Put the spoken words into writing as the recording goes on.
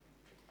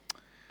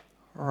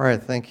All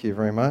right, thank you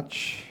very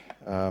much.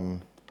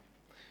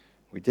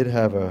 We did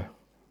have a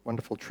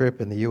wonderful trip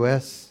in the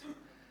U.S.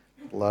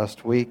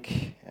 last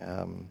week,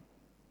 10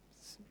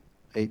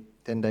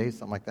 days,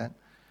 something like that.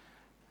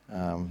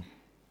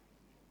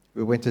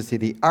 We went to see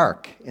the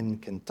Ark in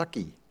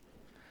Kentucky,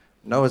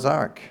 Noah's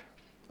Ark,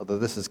 although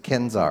this is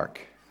Ken's Ark.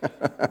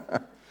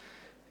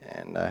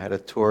 And I had a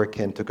tour.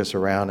 Ken took us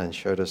around and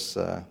showed us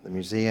the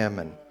museum,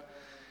 and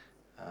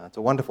it's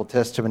a wonderful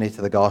testimony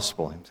to the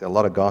gospel. There's a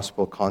lot of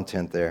gospel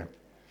content there.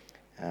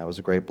 It was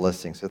a great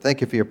blessing. So thank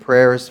you for your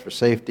prayers for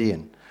safety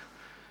and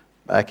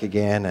back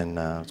again. And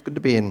it's good to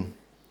be in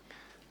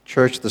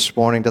church this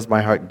morning. It does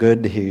my heart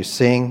good to hear you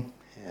sing.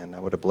 And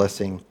what a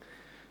blessing.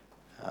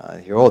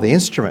 Hear all the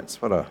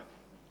instruments. What a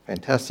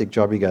fantastic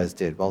job you guys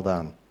did. Well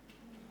done.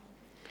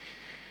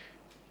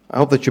 I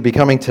hope that you'll be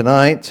coming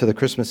tonight to the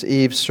Christmas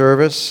Eve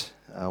service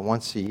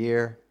once a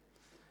year.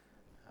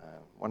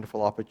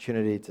 Wonderful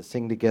opportunity to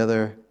sing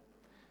together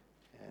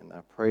and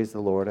praise the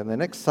Lord. And the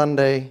next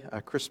Sunday,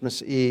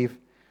 Christmas Eve,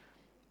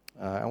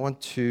 I want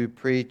to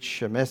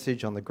preach a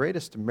message on the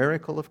greatest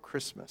miracle of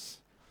Christmas.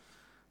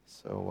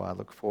 So I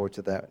look forward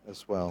to that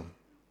as well.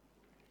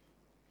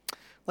 I'd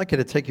like you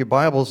to take your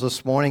Bibles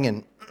this morning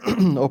and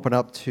open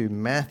up to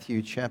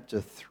Matthew chapter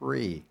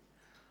 3.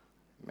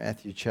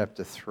 Matthew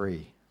chapter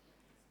 3.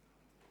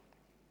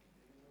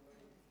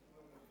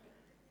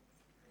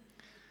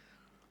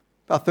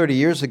 About 30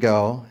 years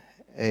ago,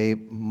 a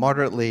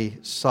moderately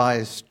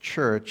sized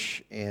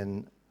church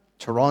in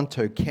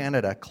Toronto,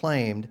 Canada,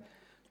 claimed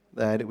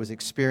that it was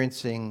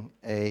experiencing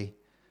a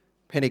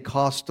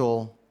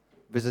Pentecostal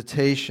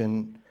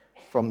visitation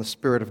from the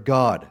Spirit of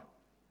God.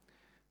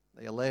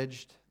 They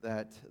alleged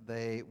that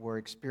they were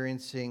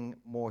experiencing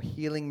more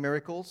healing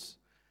miracles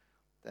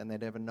than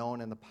they'd ever known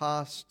in the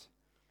past,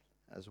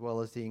 as well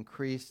as the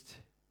increased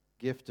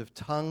gift of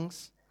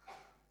tongues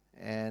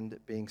and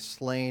being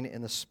slain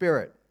in the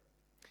Spirit.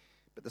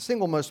 But the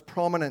single most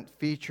prominent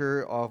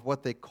feature of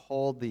what they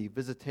called the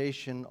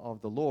visitation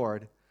of the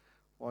Lord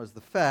was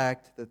the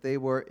fact that they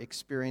were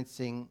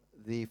experiencing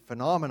the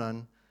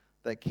phenomenon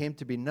that came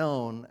to be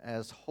known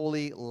as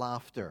holy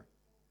laughter.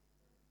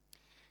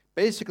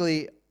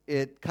 Basically,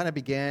 it kind of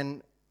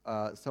began,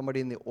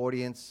 somebody in the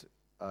audience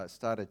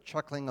started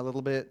chuckling a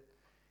little bit,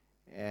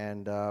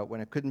 and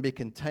when it couldn't be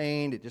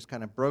contained, it just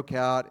kind of broke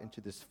out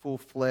into this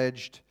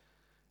full-fledged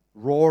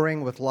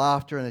roaring with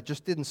laughter, and it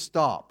just didn't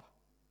stop.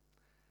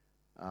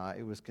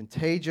 It was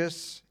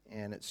contagious,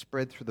 and it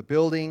spread through the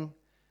building.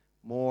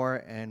 More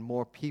and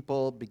more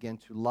people began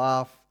to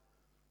laugh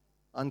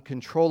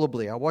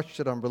uncontrollably. I watched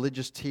it on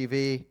religious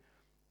TV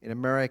in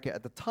America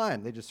at the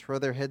time. They just throw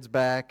their heads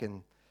back,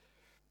 and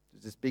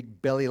there's this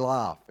big belly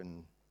laugh,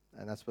 and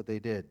that's what they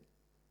did.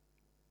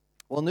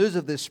 Well, news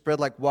of this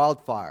spread like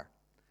wildfire.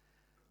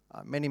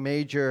 Many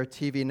major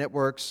TV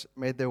networks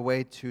made their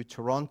way to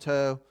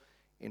Toronto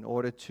in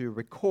order to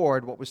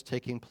record what was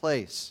taking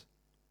place.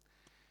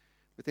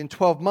 Within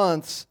 12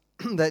 months,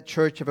 that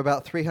church of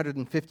about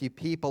 350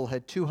 people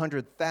had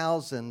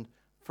 200,000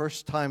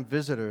 first-time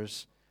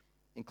visitors,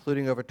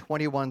 including over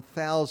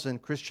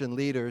 21,000 Christian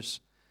leaders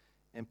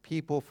and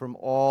people from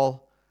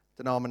all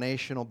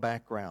denominational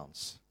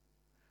backgrounds.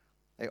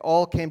 They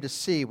all came to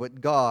see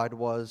what God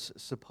was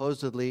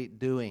supposedly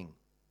doing.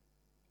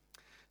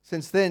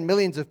 Since then,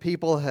 millions of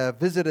people have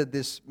visited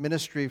this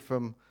ministry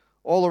from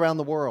all around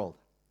the world.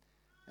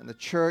 And the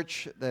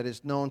church that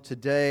is known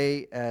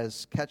today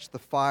as Catch the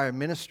Fire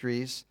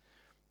Ministries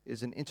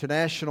is an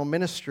international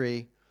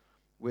ministry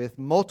with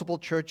multiple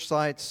church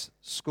sites,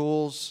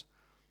 schools,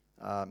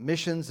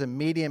 missions, and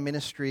media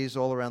ministries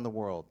all around the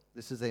world.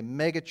 This is a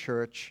mega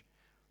church,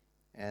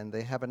 and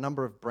they have a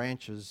number of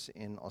branches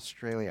in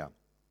Australia.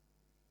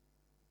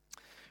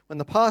 When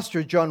the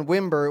pastor, John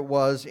Wimber,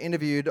 was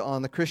interviewed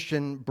on the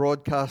Christian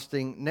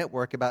Broadcasting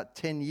Network about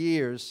 10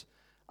 years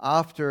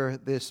after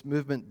this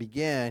movement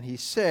began, he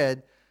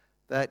said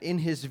that in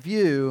his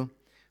view,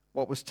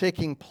 what was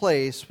taking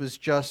place was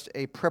just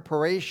a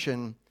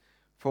preparation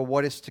for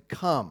what is to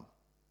come.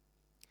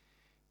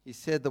 He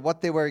said that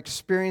what they were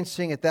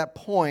experiencing at that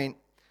point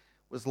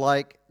was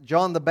like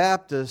John the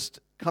Baptist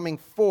coming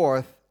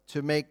forth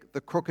to make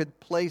the crooked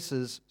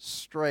places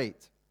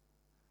straight.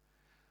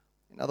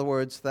 In other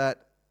words,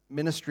 that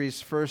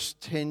ministry's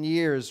first 10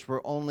 years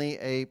were only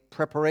a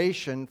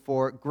preparation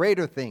for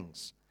greater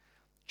things,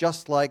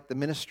 just like the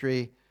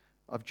ministry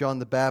of John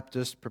the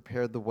Baptist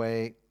prepared the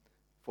way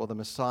for the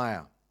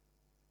Messiah.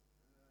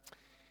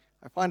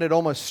 I find it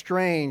almost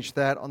strange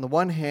that on the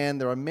one hand,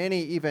 there are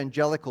many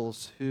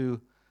evangelicals who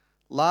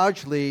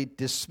largely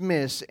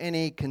dismiss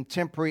any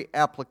contemporary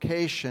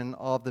application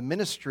of the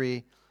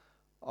ministry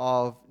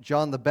of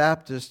John the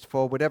Baptist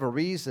for whatever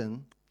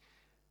reason,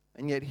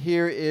 and yet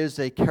here is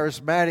a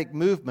charismatic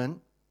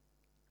movement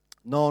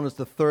known as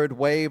the Third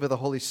Wave of the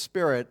Holy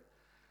Spirit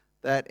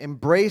that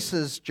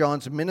embraces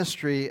John's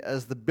ministry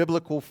as the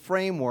biblical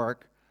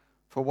framework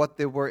for what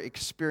they were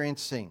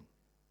experiencing.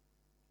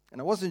 And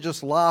it wasn't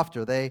just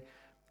laughter. They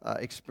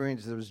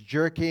experienced, there was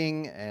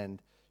jerking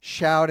and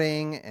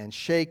shouting and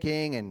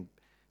shaking and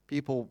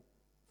people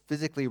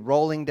physically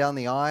rolling down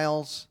the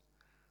aisles,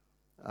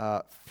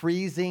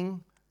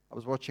 freezing. I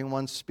was watching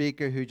one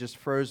speaker who just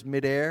froze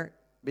midair,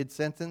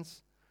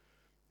 mid-sentence.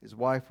 His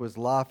wife was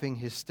laughing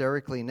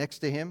hysterically next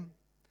to him.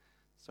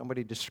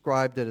 Somebody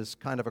described it as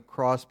kind of a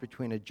cross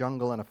between a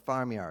jungle and a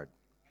farmyard.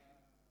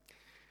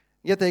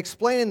 Yet they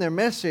explain in their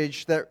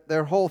message that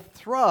their whole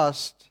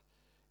thrust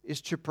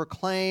is to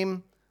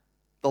proclaim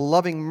the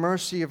loving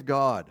mercy of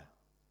God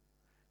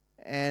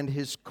and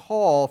His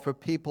call for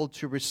people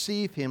to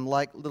receive Him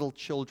like little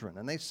children.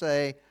 And they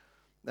say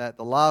that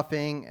the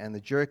laughing and the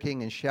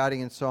jerking and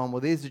shouting and so on,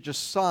 well, these are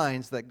just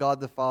signs that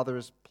God the Father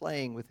is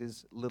playing with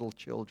His little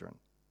children.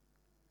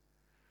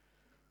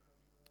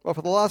 Well,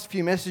 for the last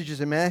few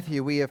messages in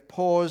Matthew, we have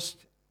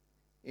paused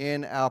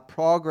in our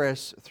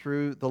progress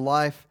through the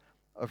life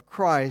of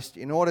Christ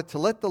in order to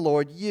let the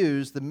Lord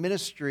use the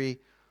ministry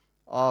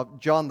of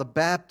John the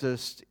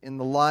Baptist in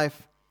the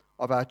life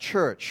of our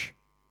church.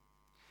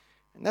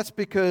 And that's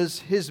because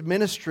his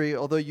ministry,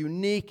 although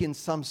unique in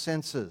some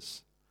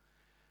senses,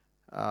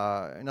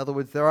 in other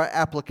words, there are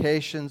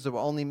applications that were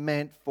only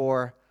meant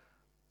for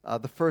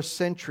the first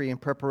century in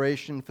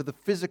preparation for the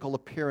physical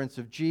appearance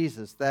of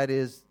Jesus. That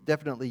is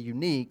definitely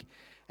unique.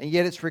 And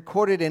yet it's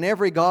recorded in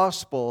every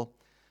gospel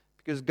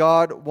because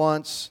God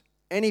wants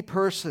any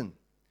person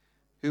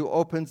who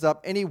opens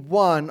up any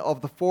one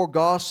of the four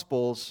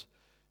gospels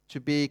to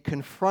be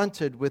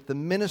confronted with the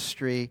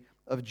ministry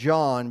of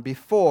John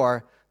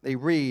before they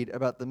read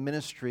about the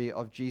ministry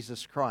of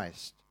Jesus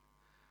Christ.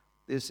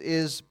 This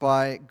is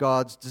by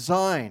God's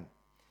design,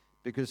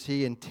 because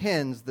He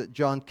intends that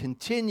John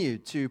continue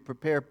to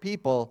prepare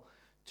people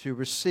to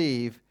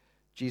receive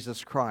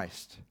Jesus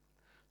Christ.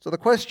 So the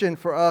question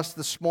for us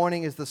this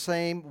morning is the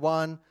same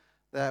one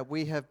that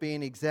we have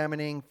been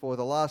examining for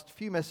the last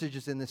few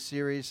messages in this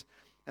series,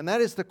 and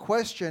that is the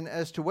question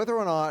as to whether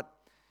or not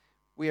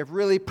we have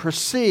really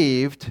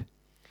perceived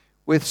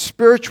with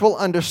spiritual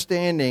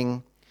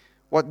understanding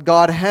what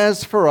God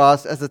has for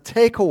us as a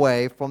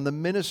takeaway from the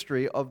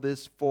ministry of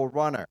this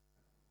forerunner.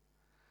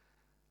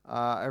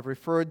 I've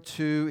referred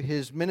to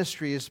his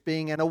ministry as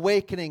being an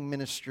awakening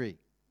ministry.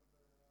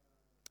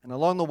 And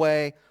along the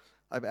way,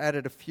 I've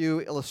added a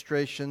few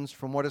illustrations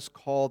from what is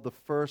called the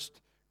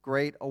First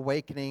Great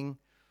Awakening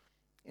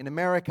in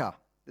America.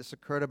 This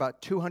occurred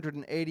about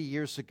 280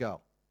 years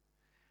ago.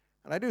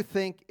 And I do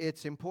think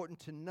it's important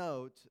to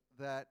note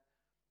that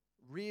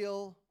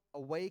real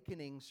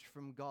awakenings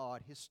from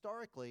God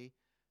historically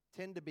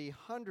tend to be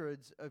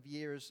hundreds of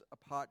years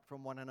apart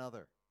from one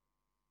another.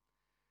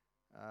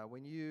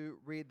 When you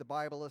read the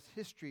Bible as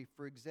history,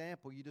 for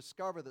example, you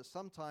discover that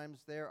sometimes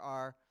there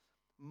are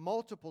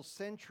multiple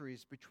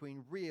centuries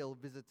between real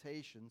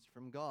visitations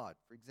from God.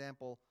 For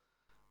example,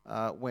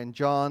 when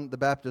John the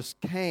Baptist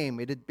came,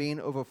 it had been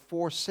over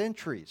 4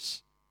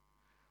 centuries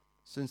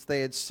since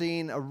they had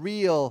seen a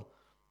real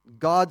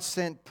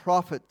God-sent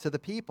prophet to the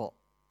people.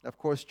 Of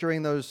course,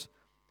 during those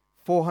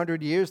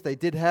 400 years, they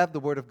did have the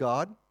Word of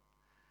God.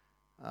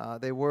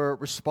 They were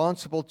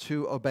responsible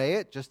to obey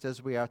it, just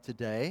as we are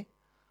today.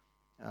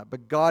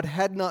 But God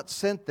had not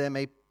sent them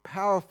a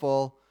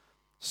powerful,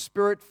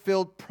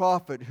 Spirit-filled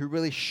prophet who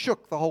really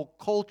shook the whole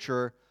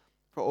culture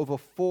for over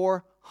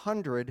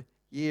 400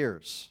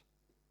 years.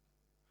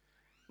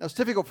 Now, it's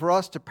difficult for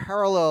us to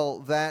parallel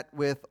that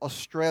with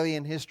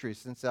Australian history,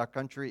 since our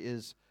country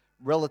is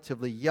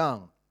relatively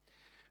young.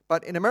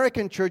 But in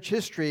American church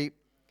history,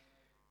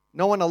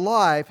 no one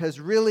alive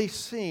has really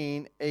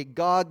seen a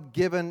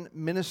God-given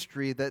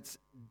ministry that's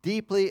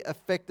deeply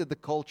affected the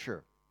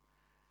culture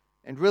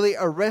and really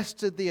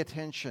arrested the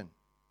attention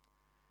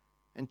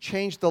and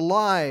changed the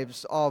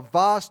lives of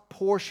vast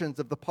portions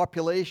of the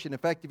population. In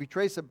fact, if you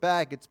trace it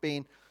back, it's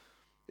been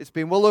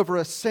well over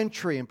a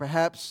century and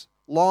perhaps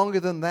longer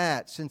than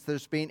that since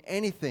there's been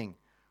anything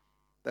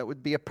that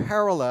would be a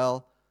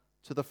parallel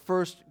to the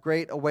First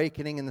Great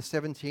Awakening in the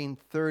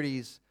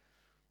 1730s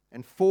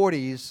and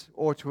 40s,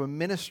 or to a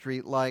ministry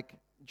like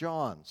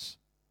John's.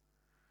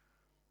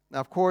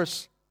 Now, of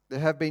course, there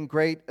have been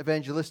great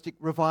evangelistic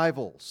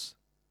revivals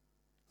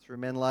through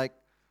men like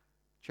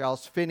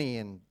Charles Finney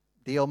and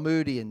D.L.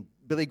 Moody and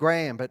Billy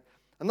Graham, but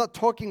I'm not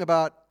talking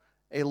about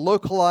a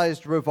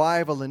localized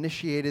revival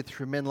initiated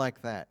through men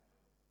like that.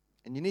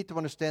 And you need to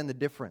understand the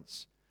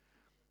difference.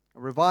 A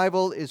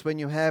revival is when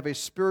you have a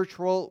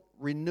spiritual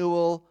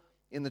renewal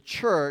in the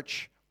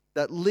church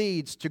that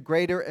leads to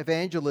greater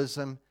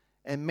evangelism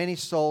and many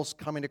souls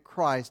coming to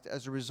Christ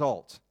as a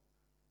result.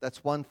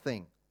 That's one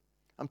thing.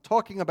 I'm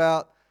talking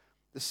about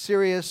the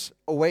serious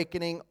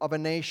awakening of a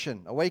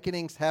nation.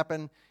 Awakenings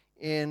happen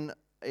in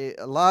a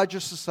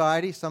larger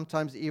society,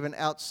 sometimes even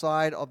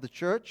outside of the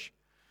church.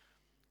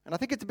 And I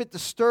think it's a bit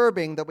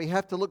disturbing that we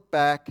have to look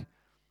back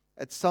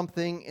at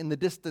something in the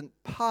distant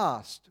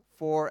past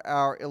for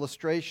our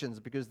illustrations,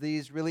 because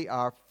these really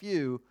are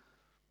few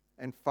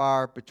and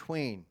far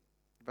between.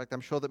 In fact,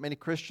 I'm sure that many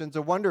Christians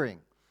are wondering,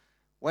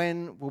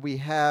 when will we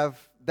have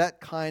that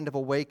kind of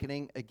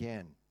awakening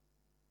again?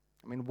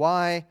 I mean,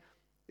 why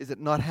is it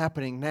not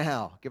happening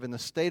now, given the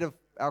state of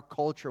our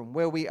culture and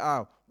where we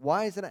are?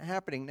 Why isn't it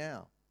happening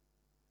now?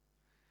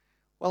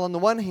 Well, on the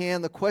one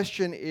hand, the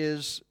question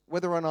is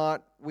whether or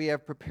not we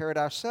have prepared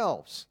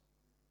ourselves.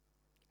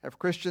 Have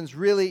Christians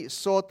really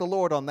sought the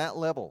Lord on that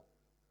level?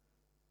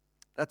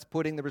 That's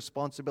putting the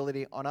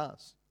responsibility on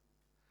us.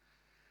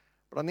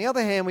 But on the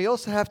other hand, we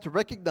also have to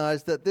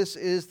recognize that this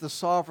is the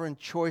sovereign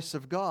choice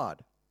of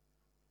God.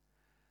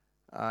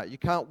 You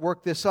can't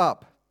work this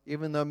up,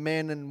 even though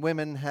men and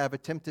women have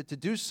attempted to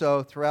do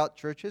so throughout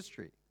church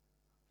history.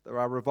 There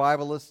are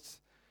revivalists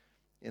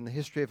in the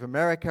history of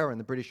America and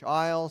the British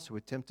Isles who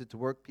attempted to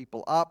work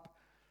people up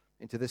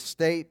into this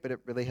state, but it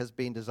really has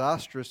been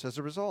disastrous as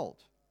a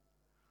result.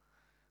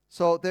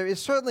 So there is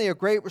certainly a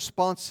great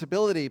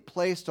responsibility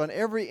placed on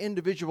every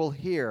individual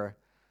here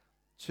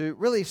to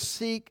really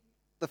seek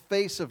the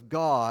face of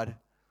God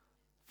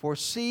for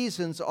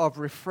seasons of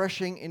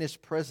refreshing in His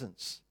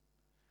presence.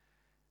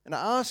 And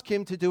I ask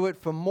Him to do it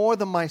for more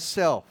than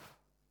myself.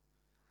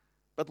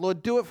 But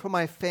Lord, do it for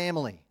my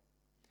family.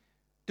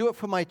 Do it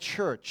for my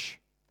church.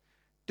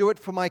 Do it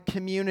for my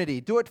community.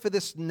 Do it for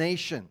this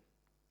nation.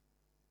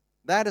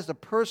 That is a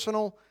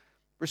personal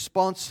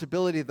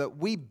responsibility that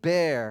we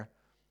bear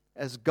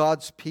as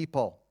God's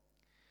people.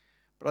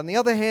 But on the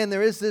other hand,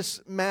 there is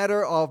this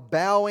matter of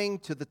bowing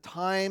to the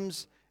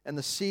times and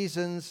the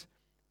seasons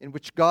in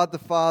which God the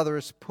Father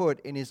is put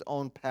in His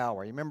own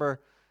power. You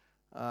remember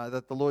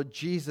that the Lord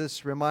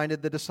Jesus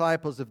reminded the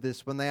disciples of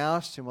this when they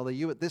asked Him, well, are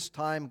you at this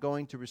time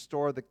going to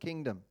restore the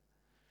kingdom?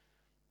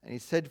 And He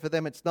said for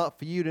them, it's not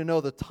for you to know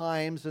the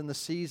times and the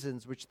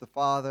seasons which the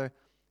Father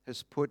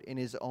has put in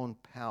His own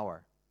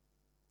power.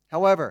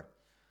 However,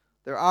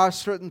 there are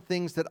certain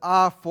things that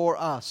are for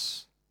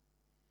us,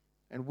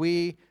 and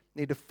we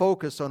need to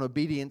focus on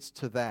obedience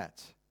to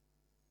that.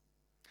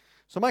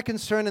 So my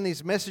concern in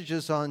these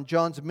messages on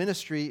John's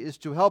ministry is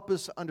to help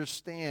us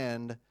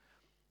understand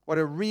what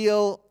a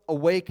real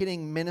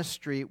awakening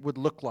ministry would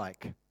look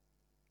like.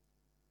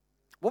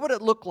 What would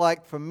it look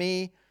like for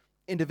me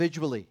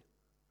individually?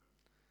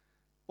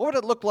 What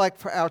would it look like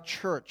for our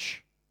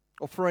church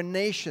or for a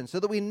nation so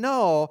that we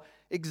know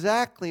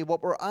exactly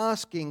what we're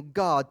asking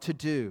God to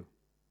do?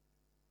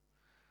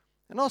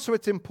 And also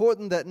it's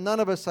important that none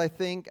of us, I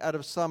think, out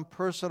of some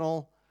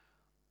personal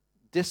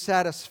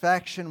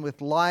dissatisfaction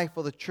with life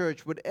or the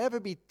church would ever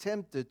be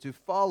tempted to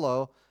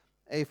follow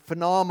a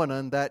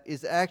phenomenon that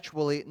is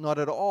actually not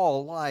at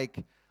all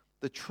like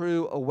the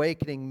true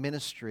awakening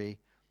ministry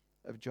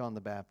of John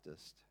the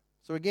Baptist.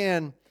 So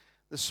again,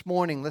 this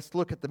morning, let's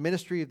look at the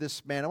ministry of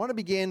this man. I want to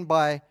begin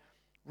by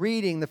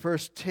reading the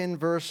first 10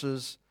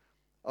 verses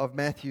of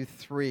Matthew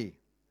 3.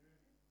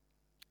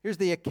 Here's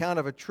the account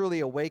of a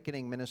truly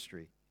awakening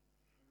ministry. It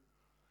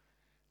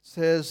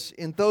says,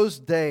 in those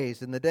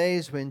days, in the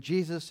days when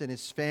Jesus and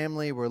His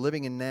family were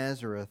living in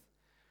Nazareth,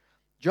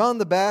 John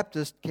the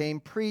Baptist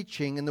came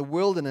preaching in the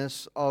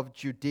wilderness of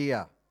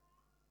Judea.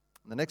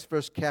 And the next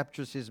verse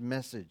captures his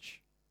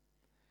message.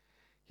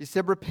 He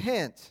said,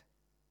 repent,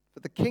 for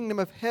the kingdom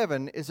of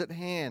heaven is at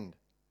hand.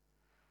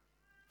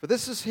 For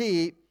this is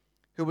He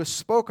who was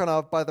spoken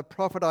of by the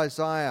prophet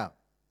Isaiah.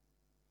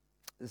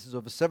 This is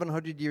over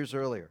 700 years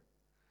earlier.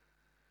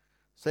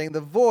 Saying,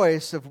 the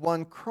voice of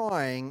one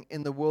crying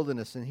in the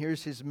wilderness. And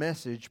here's his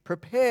message.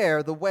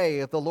 Prepare the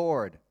way of the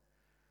Lord.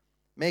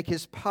 Make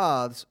His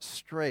paths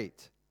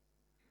straight.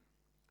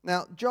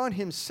 Now, John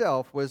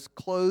himself was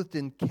clothed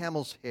in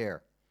camel's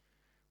hair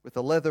with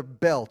a leather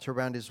belt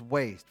around his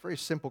waist. Very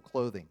simple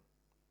clothing.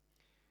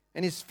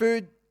 And his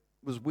food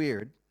was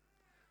weird.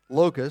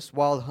 Locusts,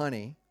 wild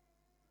honey.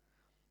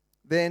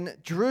 Then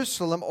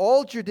Jerusalem,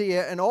 all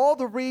Judea, and all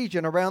the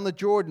region around the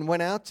Jordan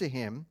went out to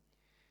Him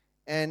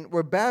and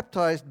were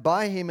baptized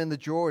by Him in the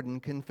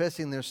Jordan,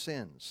 confessing their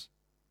sins.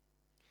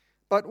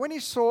 But when He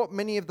saw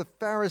many of the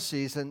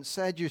Pharisees and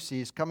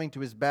Sadducees coming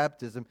to His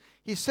baptism,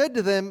 He said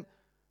to them,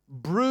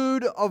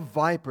 brood of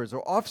vipers,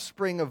 or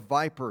offspring of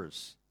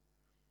vipers,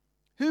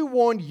 who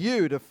warned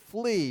you to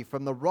flee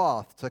from the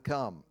wrath to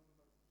come?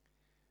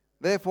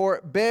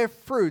 Therefore, bear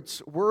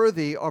fruits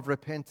worthy of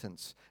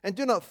repentance. And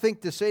do not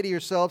think to say to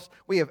yourselves,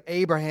 we have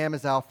Abraham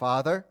as our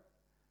father.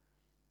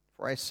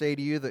 For I say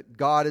to you that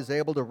God is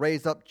able to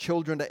raise up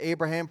children to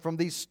Abraham from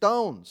these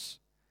stones.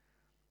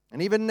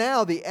 And even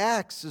now the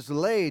axe is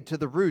laid to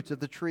the root of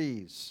the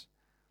trees.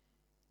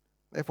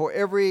 Therefore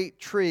every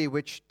tree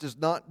which does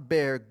not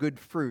bear good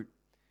fruit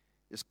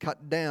is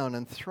cut down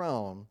and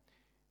thrown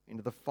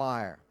into the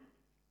fire.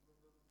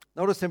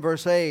 Notice in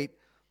verse 8,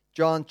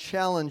 John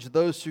challenged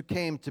those who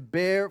came to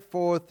bear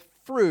forth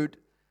fruit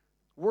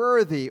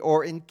worthy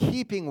or in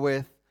keeping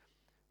with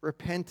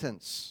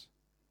repentance.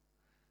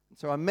 And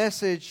so our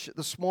message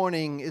this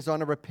morning is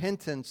on a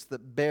repentance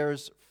that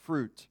bears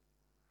fruit.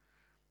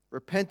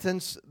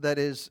 Repentance that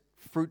is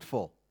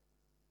fruitful.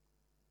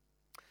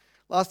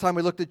 Last time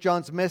we looked at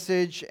John's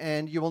message,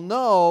 and you will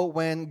know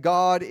when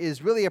God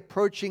is really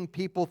approaching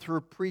people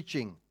through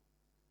preaching.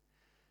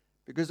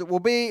 Because it will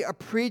be a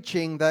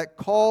preaching that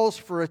calls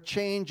for a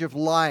change of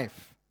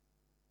life.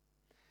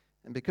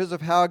 And because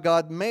of how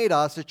God made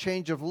us, a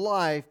change of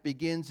life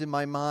begins in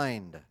my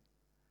mind.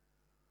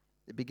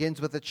 It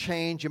begins with a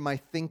change in my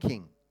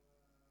thinking.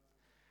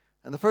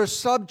 And the first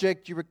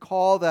subject you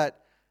recall that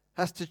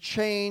has to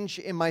change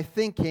in my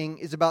thinking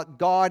is about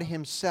God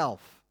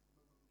Himself.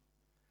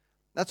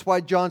 That's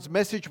why John's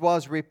message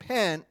was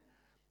repent,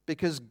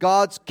 because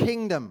God's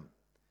kingdom,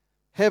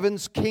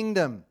 heaven's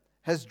kingdom,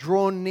 has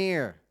drawn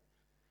near.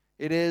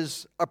 It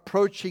is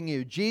approaching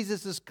you.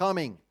 Jesus is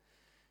coming.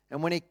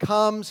 And when He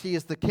comes, He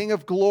is the King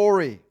of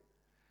glory,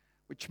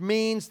 which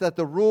means that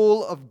the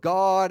rule of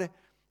God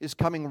is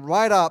coming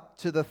right up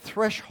to the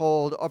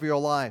threshold of your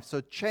life. So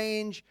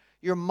change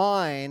your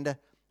mind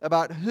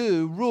about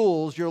who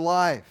rules your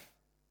life,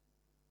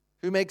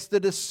 who makes the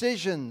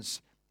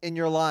decisions in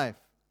your life,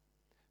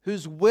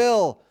 whose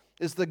will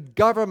is the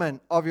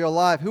government of your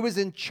life, who is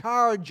in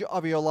charge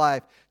of your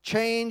life.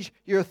 Change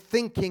your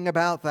thinking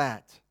about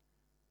that.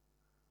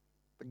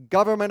 The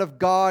government of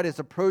God is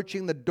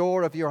approaching the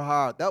door of your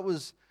heart. That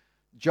was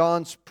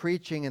John's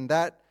preaching, and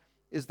that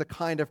is the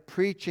kind of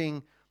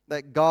preaching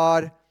that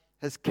God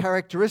has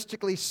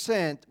characteristically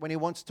sent when He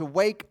wants to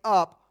wake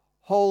up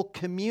whole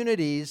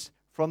communities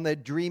from their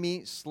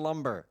dreamy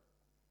slumber.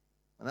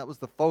 And that was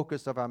the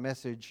focus of our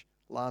message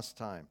last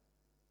time.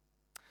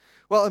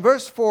 Well, in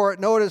verse 4,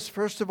 notice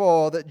first of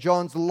all that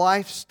John's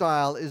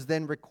lifestyle is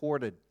then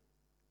recorded.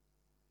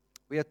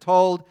 We are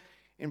told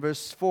in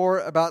verse 4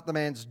 about the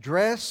man's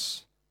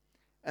dress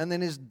and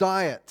then his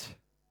diet.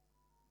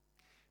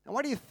 Now,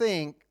 why do you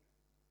think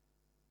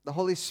the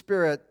Holy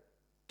Spirit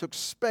took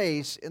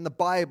space in the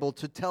Bible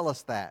to tell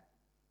us that?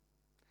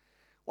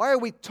 Why are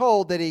we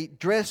told that he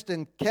dressed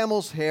in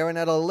camel's hair and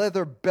had a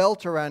leather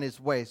belt around his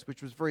waist,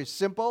 which was very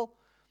simple,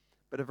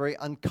 but a very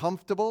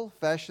uncomfortable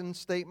fashion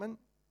statement?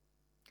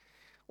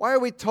 Why are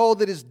we told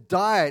that his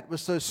diet was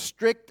so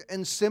strict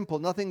and simple,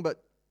 nothing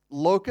but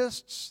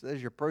locusts,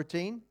 there's your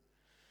protein,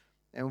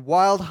 and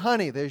wild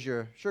honey, there's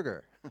your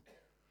sugar?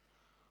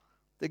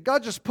 Did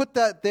God just put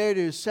that there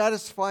to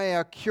satisfy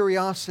our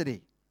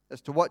curiosity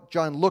as to what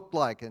John looked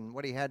like and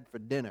what he had for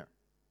dinner?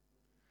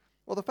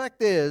 Well, the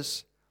fact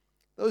is,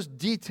 those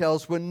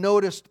details were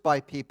noticed by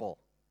people.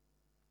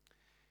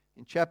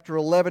 In chapter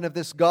 11 of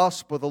this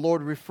gospel, the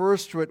Lord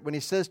refers to it when He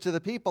says to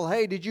the people,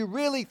 hey, did you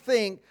really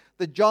think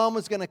that John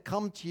was going to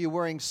come to you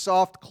wearing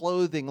soft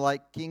clothing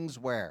like kings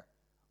wear?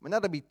 I mean,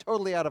 that would be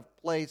totally out of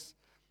place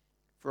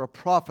for a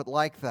prophet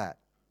like that.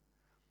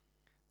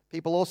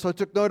 People also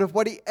took note of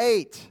what he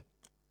ate.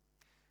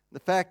 The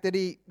fact that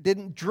he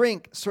didn't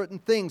drink certain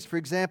things. For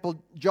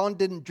example, John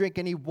didn't drink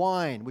any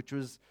wine, which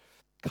was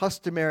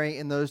customary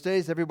in those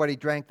days. Everybody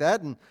drank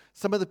that, and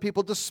some of the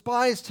people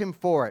despised him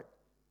for it.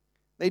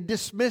 They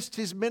dismissed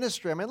his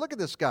ministry. I mean, look at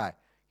this guy.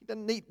 He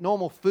doesn't eat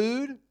normal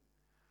food,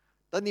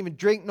 doesn't even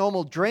drink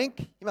normal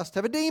drink. He must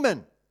have a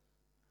demon.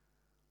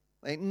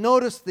 They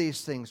noticed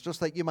these things,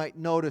 just like you might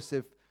notice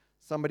if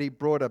somebody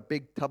brought a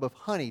big tub of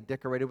honey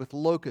decorated with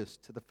locusts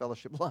to the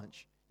fellowship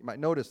lunch. You might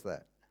notice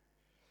that.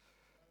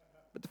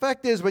 But the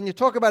fact is, when you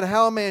talk about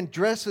how a man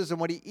dresses and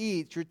what he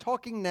eats, you're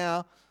talking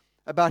now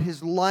about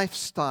his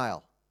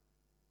lifestyle.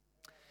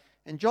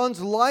 And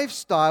John's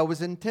lifestyle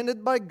was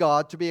intended by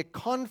God to be a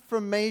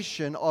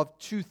confirmation of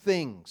two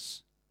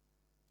things.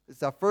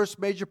 It's our first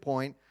major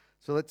point.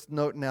 So let's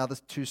note now the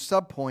two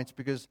subpoints,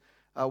 because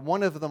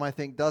one of them, I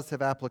think, does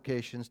have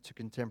applications to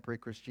contemporary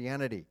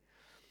Christianity.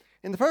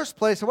 In the first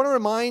place, I want to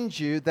remind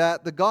you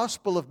that the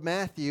Gospel of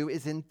Matthew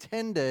is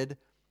intended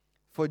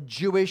for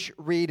Jewish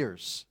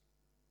readers.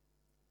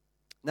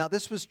 Now,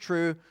 this was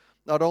true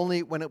not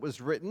only when it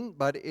was written,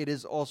 but it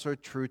is also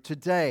true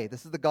today.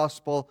 This is the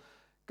gospel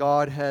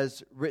God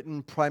has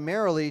written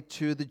primarily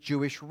to the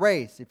Jewish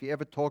race. If you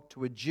ever talk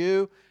to a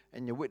Jew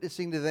and you're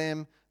witnessing to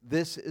them,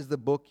 this is the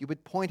book you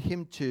would point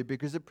him to,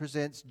 because it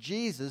presents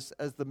Jesus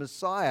as the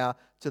Messiah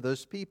to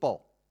those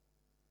people.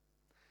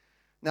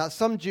 Now,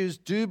 some Jews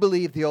do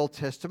believe the Old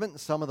Testament, and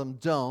some of them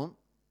don't.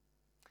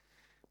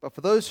 But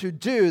for those who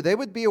do, they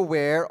would be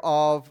aware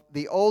of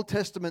the Old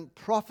Testament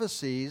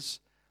prophecies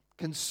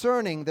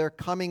concerning their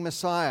coming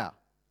Messiah.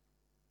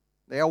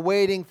 They are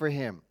waiting for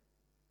him.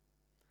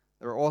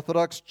 There are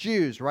Orthodox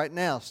Jews right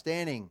now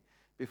standing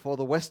before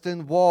the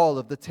western wall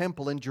of the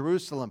temple in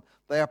Jerusalem.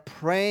 They are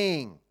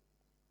praying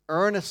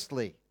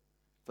earnestly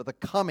for the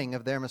coming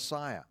of their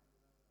Messiah.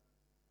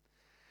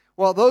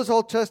 Well, those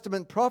Old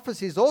Testament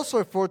prophecies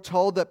also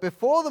foretold that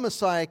before the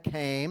Messiah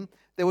came,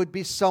 there would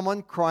be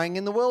someone crying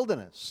in the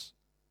wilderness,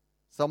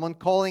 someone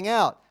calling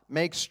out,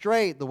 "Make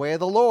straight the way of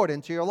the Lord,"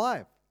 into your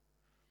life.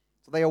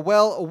 So they are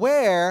well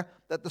aware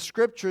that the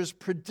Scriptures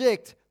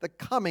predict the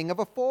coming of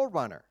a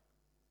forerunner.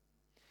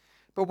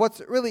 But what's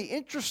really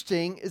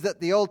interesting is that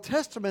the Old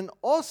Testament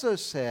also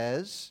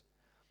says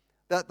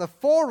that the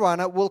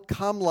forerunner will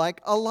come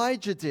like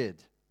Elijah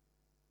did.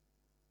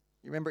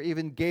 You remember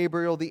even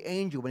Gabriel the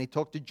angel, when he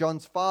talked to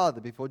John's father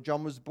before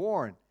John was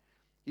born.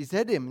 He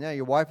said to him, now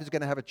your wife is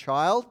going to have a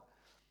child,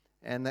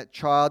 and that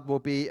child will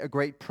be a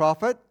great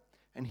prophet,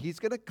 and he's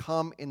going to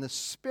come in the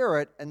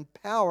spirit and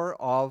power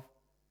of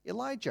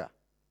Elijah.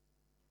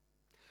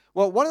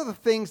 Well, one of the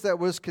things that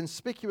was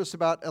conspicuous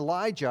about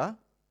Elijah,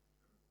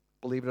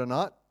 believe it or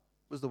not,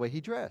 was the way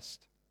he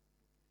dressed.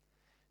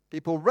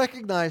 People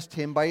recognized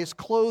him by his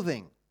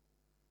clothing.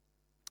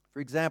 For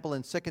example,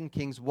 in 2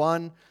 Kings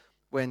 1,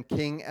 when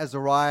King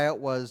Azariah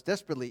was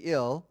desperately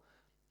ill,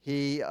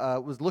 he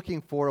was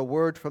looking for a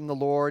word from the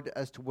Lord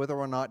as to whether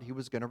or not he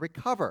was going to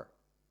recover.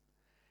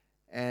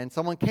 And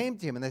someone came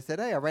to him and they said,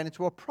 "Hey, I ran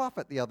into a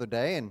prophet the other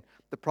day, and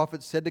the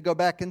prophet said to go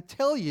back and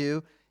tell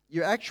you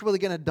you're actually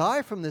going to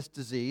die from this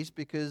disease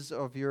because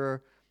of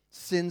your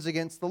sins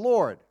against the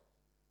Lord."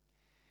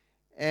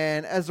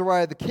 And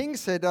Azariah the king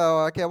said,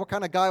 "Oh, okay, what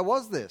kind of guy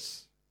was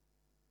this?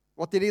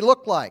 What did he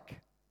look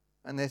like?"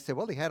 And they said,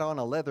 "Well, he had on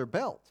a leather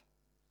belt.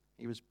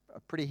 He was a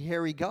pretty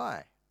hairy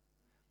guy."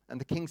 And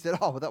the king said,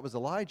 "Oh, well, that was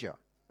Elijah."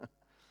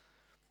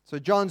 So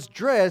John's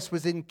dress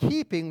was in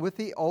keeping with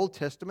the Old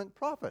Testament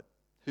prophet,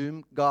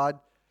 whom God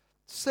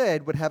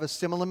said would have a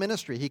similar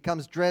ministry. He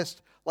comes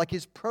dressed like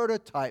his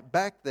prototype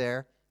back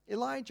there,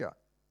 Elijah.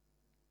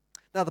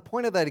 Now, the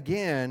point of that,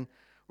 again,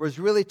 was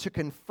really to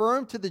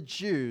confirm to the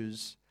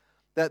Jews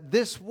that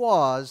this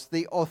was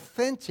the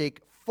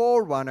authentic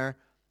forerunner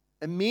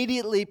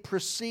immediately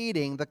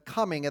preceding the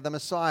coming of the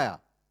Messiah.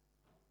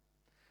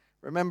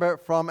 Remember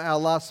from our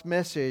last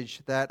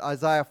message that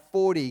Isaiah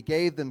 40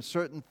 gave them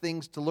certain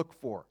things to look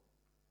for.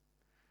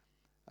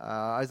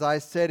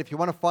 Isaiah said, if you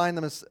want to find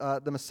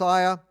the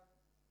Messiah,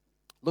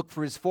 look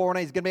for his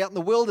forerunner. He's going to be out in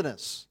the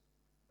wilderness,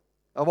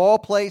 of all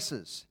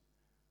places.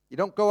 You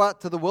don't go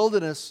out to the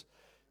wilderness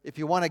if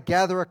you want to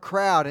gather a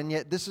crowd, and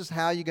yet this is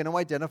how you're going to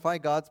identify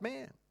God's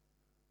man.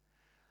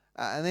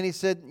 And then he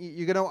said,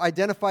 you're going to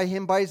identify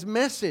him by his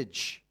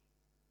message.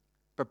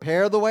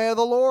 Prepare the way of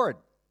the Lord.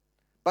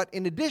 But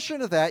in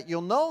addition to that,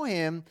 you'll know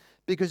him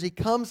because he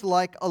comes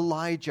like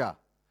Elijah.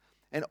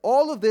 And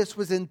all of this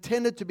was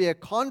intended to be a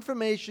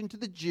confirmation to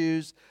the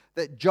Jews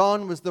that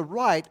John was the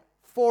right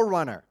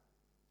forerunner.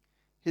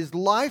 His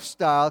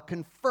lifestyle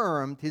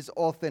confirmed his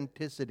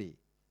authenticity.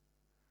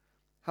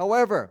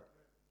 However,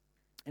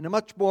 in a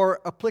much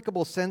more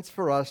applicable sense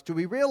for us, do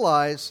we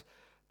realize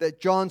that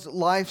John's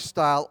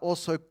lifestyle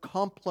also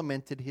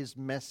complemented his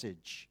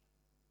message?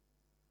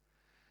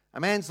 A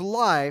man's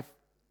life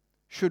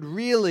should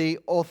really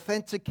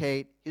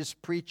authenticate his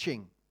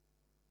preaching.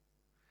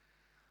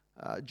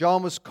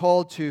 John was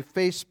called to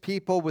face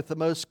people with the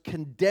most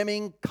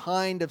condemning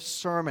kind of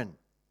sermon.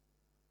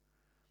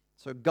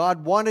 So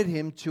God wanted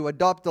him to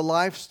adopt a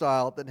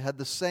lifestyle that had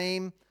the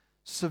same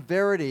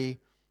severity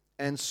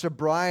and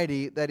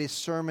sobriety that his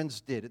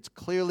sermons did. It's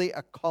clearly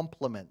a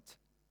complement.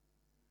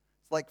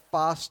 It's like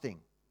fasting.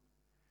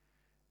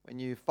 When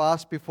you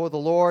fast before the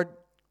Lord,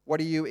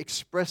 what are you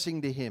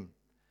expressing to him?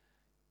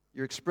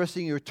 You're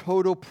expressing your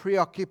total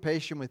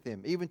preoccupation with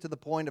him, even to the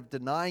point of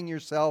denying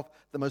yourself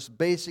the most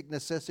basic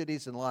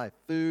necessities in life,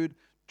 food,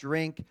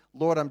 drink.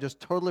 Lord, I'm just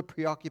totally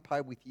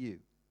preoccupied with you.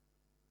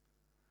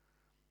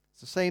 It's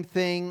the same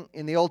thing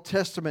in the Old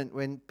Testament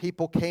when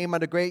people came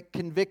under great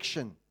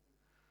conviction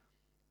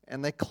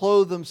and they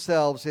clothed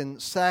themselves in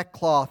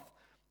sackcloth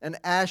and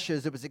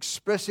ashes. It was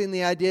expressing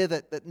the idea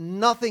that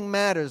nothing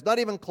matters, not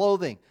even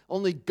clothing.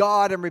 Only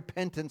God and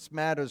repentance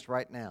matters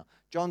right now.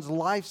 John's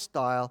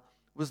lifestyle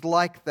was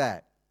like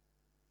that.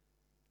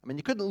 I mean,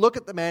 you couldn't look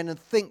at the man and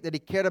think that he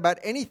cared about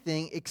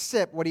anything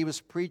except what he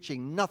was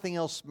preaching. Nothing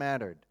else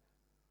mattered.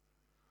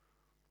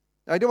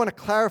 Now, I do want to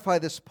clarify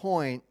this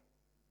point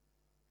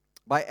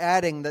by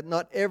adding that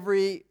not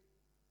every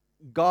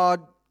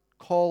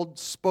God-called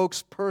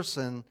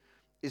spokesperson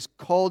is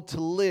called to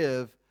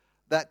live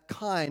that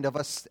kind of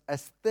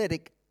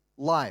aesthetic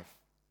life.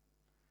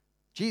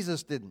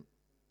 Jesus didn't,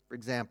 for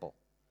example.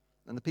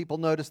 And the people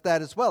noticed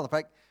that as well. In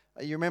fact,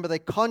 you remember they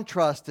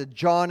contrasted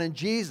John and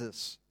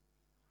Jesus.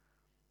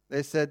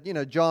 They said,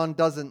 John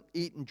doesn't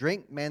eat and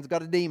drink. Man's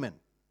got a demon.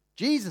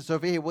 Jesus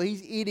over here, well,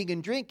 he's eating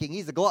and drinking.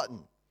 He's a glutton.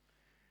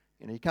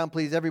 You can't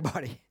please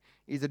everybody.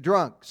 He's a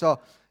drunk. So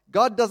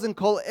God doesn't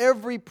call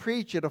every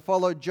preacher to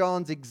follow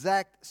John's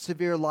exact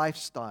severe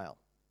lifestyle.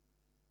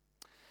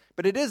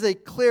 But it is a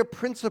clear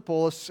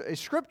principle, a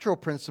scriptural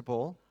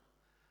principle,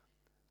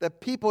 that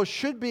people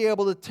should be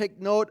able to take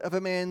note of a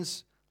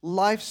man's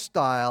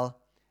lifestyle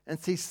and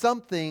see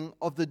something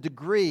of the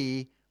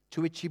degree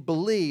to which he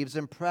believes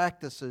and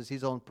practices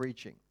his own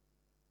preaching.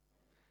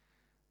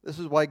 This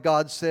is why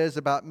God says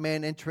about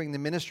men entering the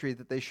ministry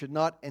that they should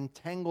not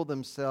entangle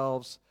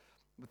themselves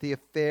with the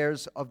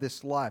affairs of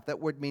this life. That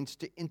word means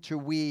to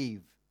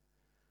interweave.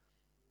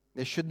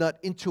 They should not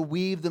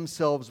interweave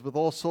themselves with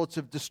all sorts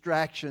of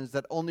distractions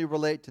that only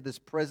relate to this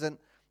present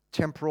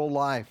temporal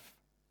life.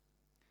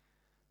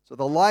 So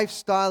the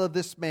lifestyle of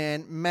this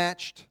man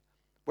matched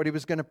what he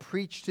was going to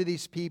preach to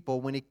these people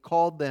when he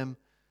called them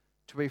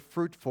to a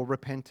fruitful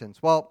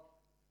repentance. Well,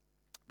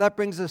 that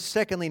brings us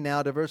secondly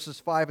now to verses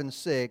 5 and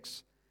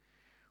 6,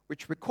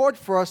 which record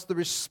for us the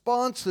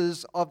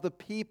responses of the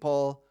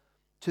people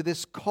to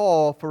this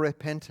call for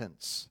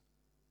repentance.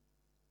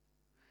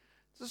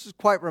 This is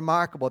quite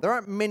remarkable. There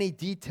aren't many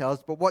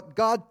details, but what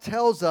God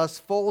tells us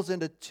falls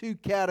into two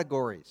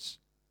categories.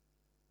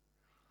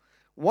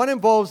 One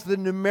involves the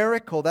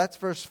numerical, that's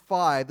verse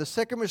 5. The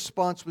second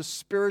response was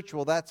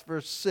spiritual, that's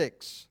verse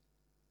 6.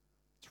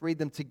 Let's read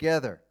them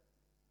together.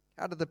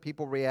 How did the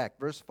people react?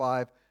 Verse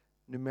 5,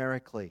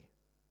 numerically.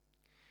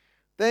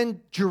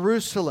 Then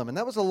Jerusalem, and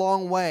that was a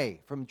long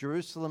way from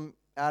Jerusalem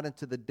out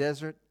into the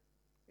desert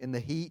in the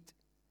heat.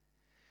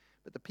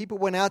 But the people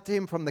went out to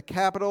him from the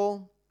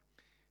capital,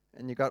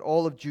 and you got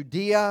all of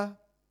Judea,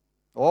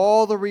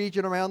 all the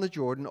region around the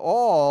Jordan,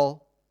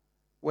 all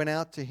went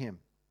out to him.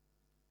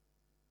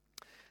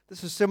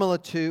 This is similar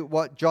to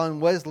what John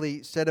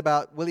Wesley said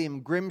about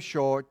William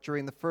Grimshaw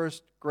during the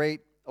first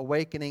Great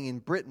Awakening in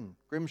Britain.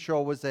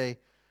 Grimshaw was a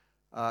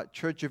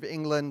Church of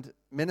England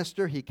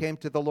minister. He came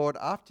to the Lord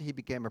after he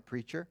became a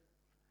preacher.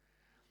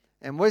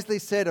 And Wesley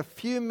said a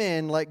few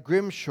men like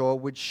Grimshaw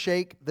would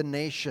shake the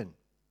nation.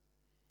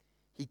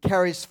 He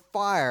carries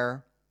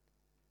fire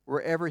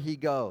wherever he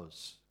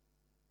goes.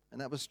 And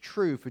that was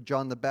true for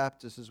John the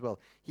Baptist as well.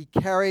 He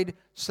carried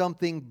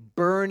something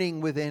burning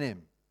within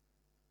him.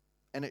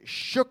 And it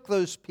shook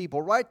those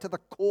people right to the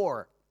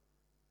core.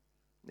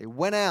 They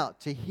went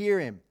out to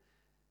hear him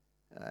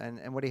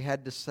and what he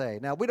had to say.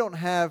 Now, we don't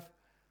have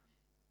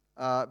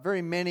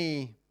very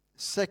many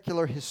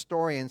secular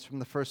historians from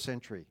the first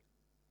century.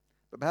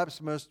 But perhaps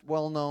the most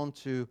well-known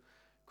to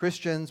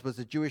Christians was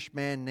a Jewish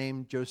man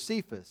named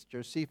Josephus.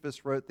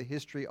 Josephus wrote the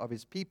history of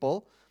his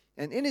people.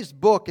 And in his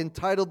book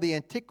entitled The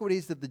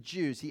Antiquities of the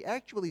Jews, he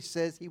actually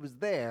says he was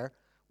there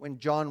when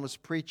John was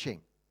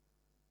preaching.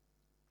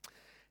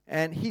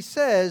 And he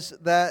says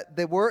that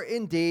there were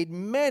indeed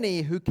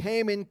many who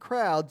came in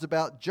crowds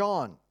about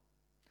John.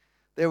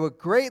 They were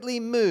greatly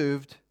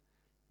moved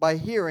by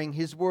hearing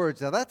his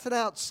words. Now that's an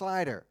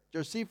outsider.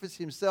 Josephus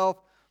himself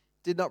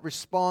did not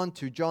respond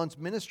to John's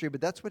ministry,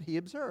 but that's what he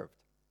observed.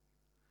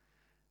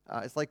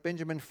 It's like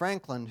Benjamin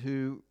Franklin,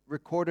 who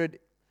recorded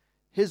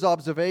his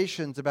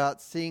observations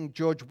about seeing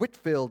George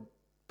Whitefield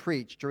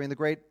preach during the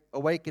Great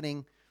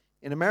Awakening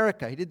in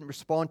America. He didn't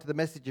respond to the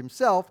message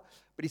himself,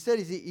 but he said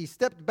he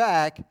stepped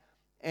back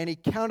and he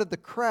counted the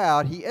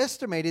crowd. He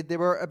estimated there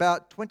were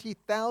about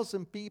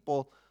 20,000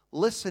 people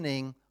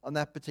listening on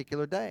that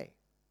particular day.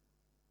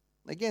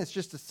 Again, it's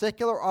just a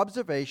secular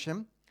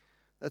observation.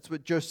 That's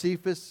what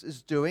Josephus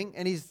is doing,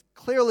 and he's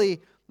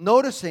clearly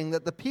noticing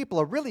that the people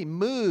are really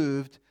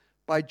moved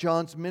by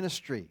John's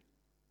ministry.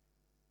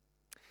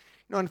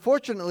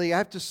 Unfortunately, I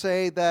have to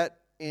say that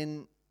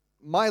in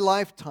my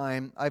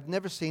lifetime, I've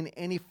never seen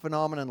any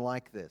phenomenon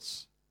like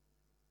this,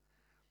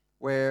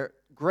 where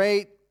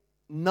great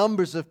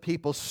numbers of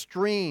people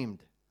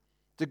streamed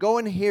to go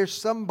and hear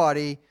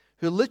somebody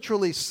who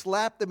literally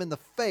slapped them in the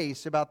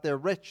face about their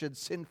wretched,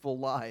 sinful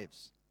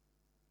lives.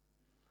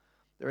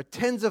 There are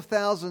tens of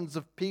thousands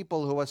of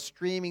people who are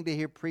streaming to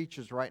hear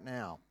preachers right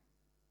now,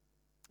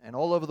 and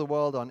all over the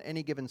world on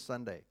any given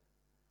Sunday,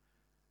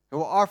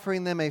 who are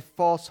offering them a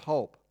false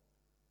hope.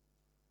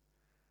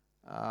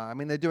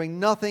 They're doing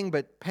nothing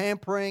but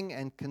pampering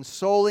and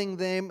consoling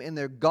them in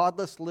their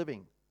godless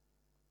living.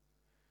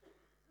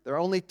 They're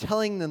only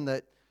telling them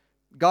that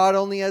God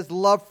only has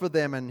love for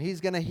them, and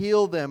He's going to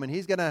heal them, and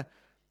He's going to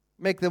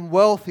make them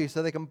wealthy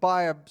so they can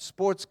buy a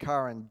sports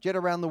car and jet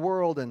around the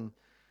world, and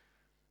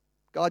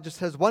God just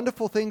has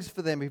wonderful things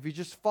for them if you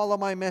just follow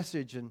my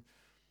message. And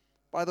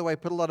by the way,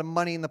 put a lot of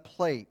money in the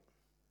plate.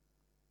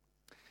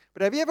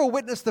 But have you ever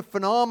witnessed the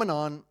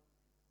phenomenon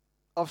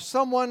of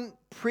someone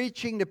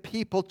preaching to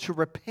people to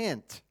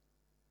repent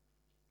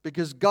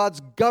because God's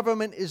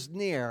government is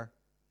near,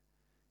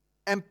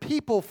 and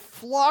people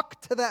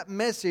flock to that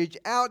message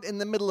out in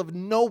the middle of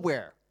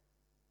nowhere?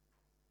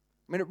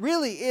 It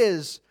really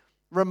is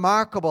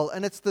remarkable,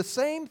 and it's the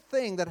same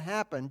thing that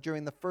happened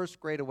during the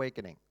First Great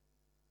Awakening.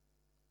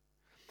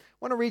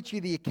 I want to read you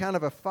the account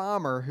of a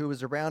farmer who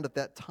was around at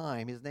that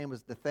time. His name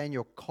was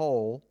Nathaniel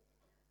Cole.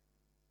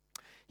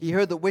 He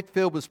heard that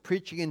Whitefield was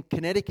preaching in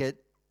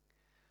Connecticut,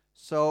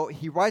 so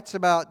he writes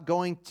about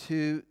going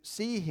to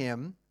see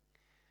him.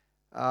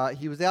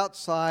 He was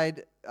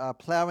outside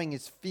plowing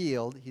his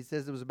field. He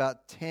says it was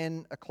about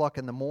 10 o'clock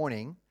in the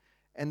morning,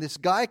 and this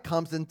guy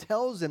comes and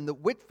tells him that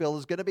Whitefield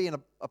is going to be in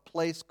a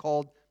place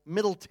called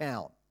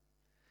Middletown.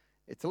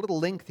 It's a little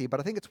lengthy, but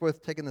I think it's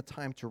worth taking the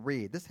time to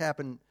read. This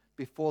happened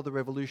before the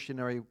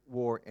Revolutionary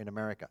War in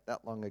America,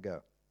 that long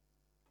ago.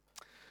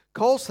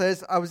 Cole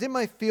says, I was in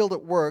my field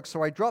at work,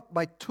 so I dropped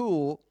my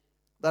tool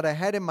that I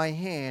had in my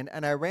hand,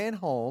 and I ran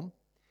home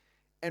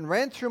and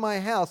ran through my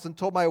house and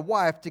told my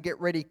wife to get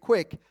ready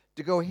quick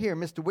to go hear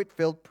Mr.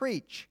 Whitefield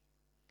preach.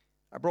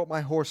 I brought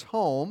my horse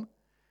home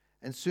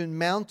and soon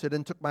mounted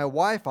and took my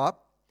wife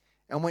up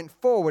and went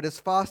forward as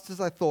fast as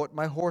I thought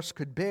my horse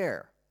could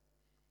bear.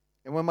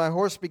 And when my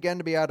horse began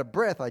to be out of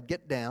breath, I'd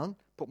get down,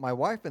 put my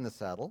wife in the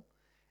saddle,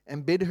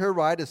 and bid her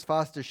ride as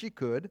fast as she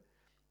could,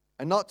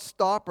 and not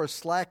stop or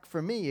slack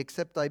for me,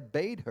 except I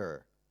bade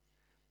her.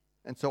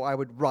 And so I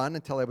would run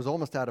until I was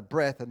almost out of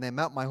breath, and then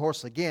mount my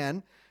horse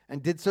again,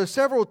 and did so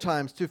several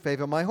times to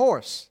favor my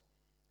horse.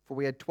 For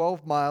we had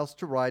 12 miles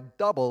to ride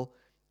double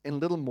in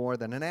little more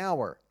than an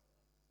hour.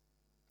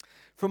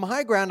 From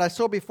high ground I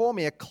saw before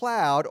me a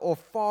cloud or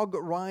fog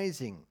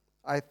rising.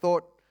 I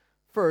thought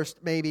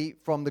first maybe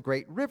from the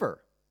great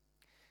river.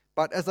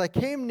 But as I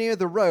came near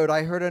the road,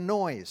 I heard a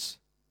noise,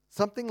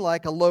 something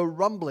like a low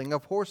rumbling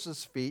of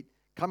horses' feet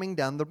coming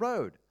down the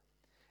road.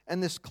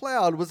 and this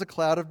cloud was a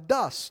cloud of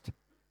dust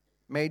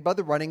made by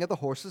the running of the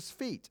horses'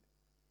 feet.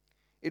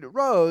 It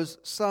rose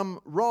some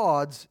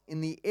rods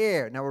in the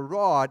air. Now, a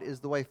rod is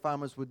the way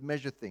farmers would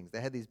measure things.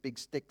 They had these big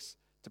sticks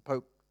to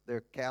poke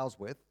their cows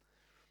with,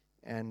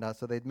 and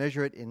so they'd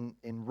measure it in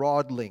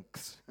rod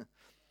lengths.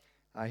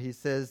 He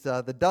says,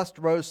 the dust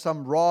rose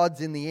some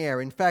rods in the air,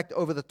 in fact,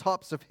 over the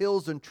tops of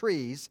hills and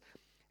trees.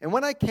 And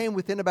when I came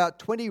within about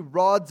 20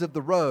 rods of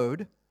the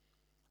road,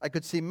 I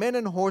could see men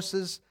and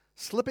horses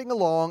slipping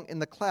along in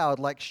the cloud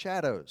like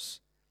shadows.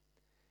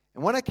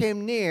 And when I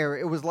came near,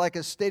 it was like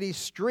a steady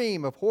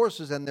stream of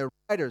horses and their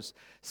riders,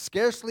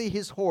 scarcely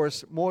his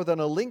horse more than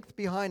a length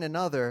behind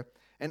another,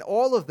 and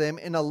all of them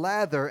in a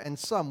lather and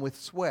some with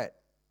sweat.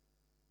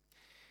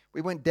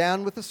 We went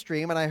down with the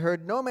stream, and I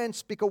heard no man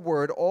speak a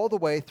word all the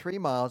way 3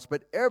 miles,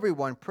 but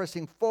everyone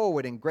pressing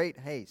forward in great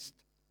haste.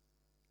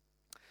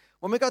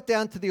 When we got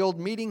down to the old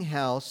meeting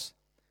house,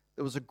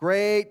 there was a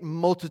great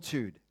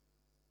multitude.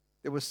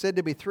 There was said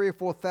to be 3,000 or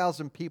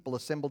 4,000 people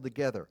assembled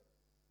together.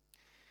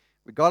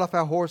 We got off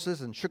our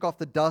horses and shook off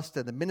the dust,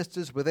 and the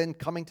ministers were then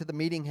coming to the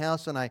meeting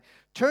house, and I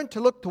turned to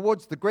look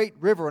towards the great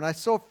river, and I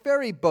saw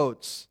ferry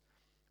boats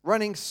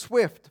running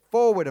swift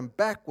forward and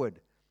backward,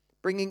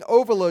 bringing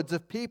overloads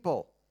of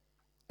people.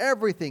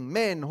 Everything,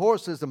 men,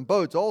 horses, and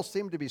boats, all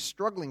seemed to be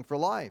struggling for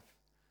life.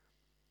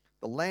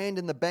 The land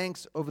and the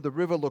banks over the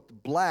river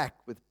looked black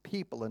with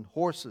people and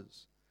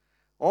horses.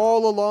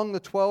 All along the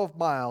 12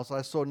 miles,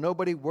 I saw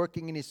nobody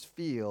working in his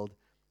field,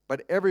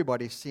 but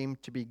everybody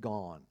seemed to be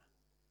gone.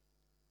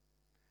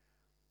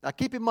 Now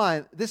keep in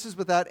mind, this is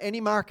without any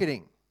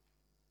marketing.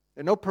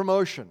 There's no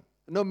promotion,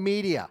 no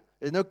media,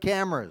 there's no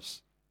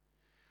cameras.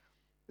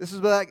 This is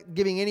without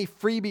giving any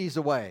freebies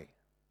away.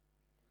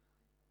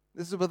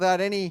 This is without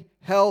any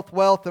health,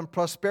 wealth, and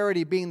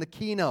prosperity being the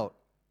keynote.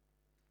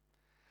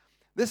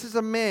 This is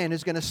a man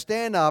who's going to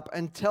stand up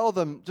and tell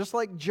them, just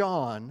like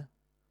John,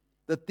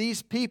 that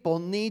these people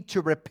need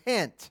to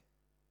repent.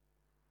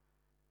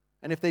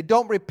 And if they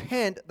don't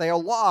repent, they are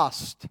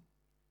lost.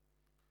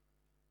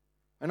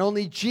 And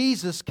only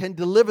Jesus can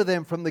deliver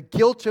them from the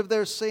guilt of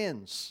their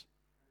sins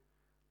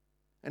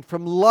and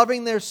from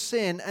loving their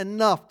sin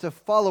enough to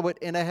follow it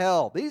in a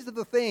hell. These are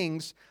the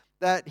things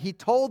that he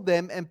told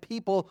them, and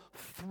people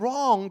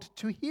thronged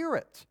to hear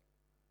it.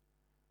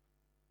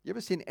 You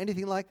ever seen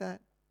anything like that?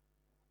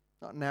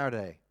 Not in our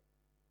day.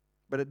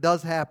 But it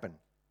does happen.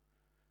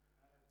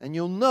 And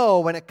you'll know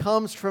when it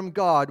comes from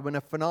God when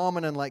a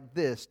phenomenon like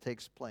this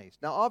takes place.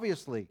 Now,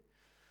 obviously,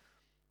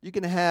 you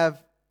can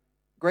have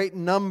great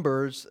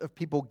numbers of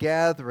people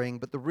gathering,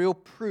 but the real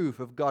proof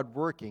of God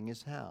working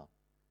is how?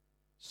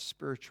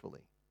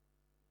 Spiritually.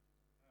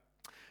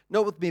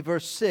 Note with me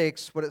verse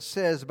 6, what it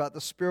says about the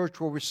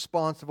spiritual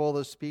response of all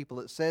those people.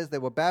 It says they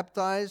were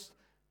baptized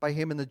by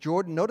him in the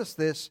Jordan. Notice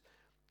this,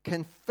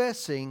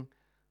 confessing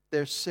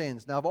their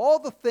sins. Now, of all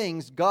the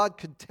things God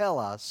could tell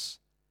us,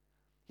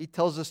 he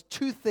tells us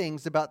two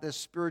things about their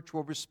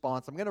spiritual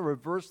response. I'm going to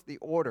reverse the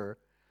order.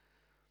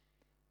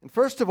 And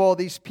first of all,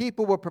 these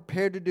people were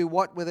prepared to do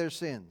what with their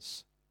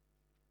sins?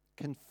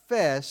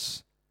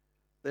 Confess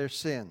their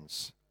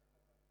sins.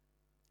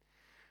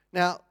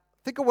 Now,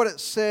 think of what it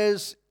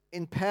says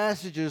in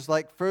passages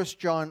like 1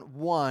 John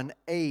 1,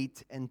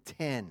 8 and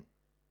 10.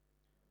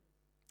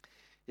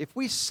 If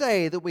we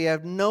say that we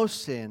have no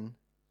sin,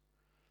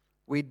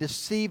 we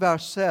deceive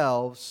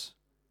ourselves,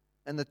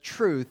 and the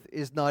truth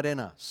is not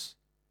in us.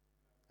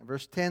 And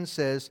verse 10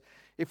 says,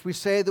 if we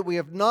say that we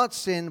have not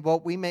sinned, well,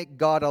 we make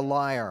God a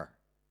liar.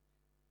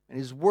 And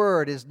his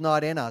word is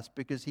not in us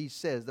because he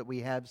says that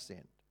we have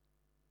sinned.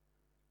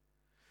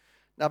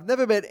 Now, I've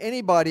never met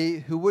anybody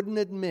who wouldn't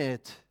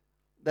admit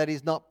that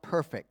he's not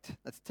perfect.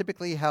 That's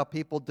typically how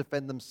people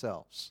defend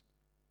themselves.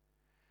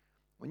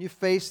 When you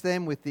face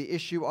them with the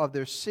issue of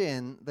their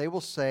sin, they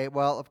will say,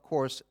 well, of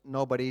course,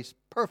 nobody's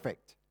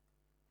perfect.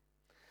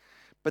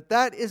 But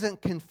that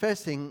isn't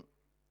confessing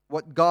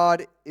what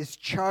God is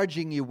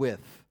charging you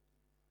with.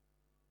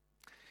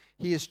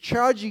 He is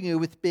charging you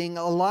with being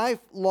a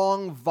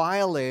lifelong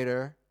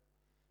violator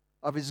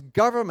of his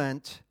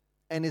government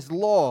and his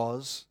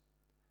laws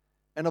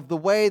and of the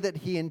way that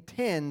he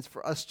intends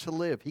for us to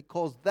live. He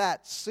calls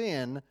that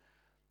sin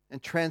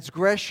and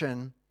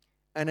transgression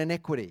and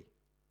iniquity.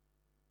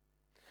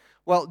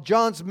 Well,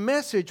 John's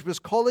message was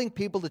calling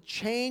people to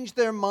change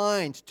their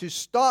minds, to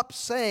stop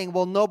saying,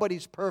 well,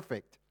 nobody's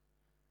perfect,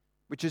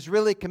 which is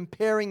really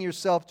comparing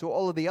yourself to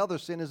all of the other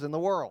sinners in the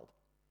world.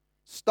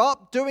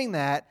 Stop doing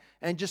that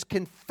and just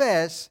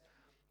confess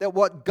that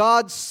what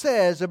God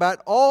says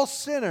about all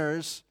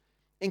sinners,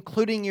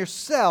 including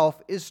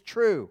yourself, is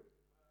true.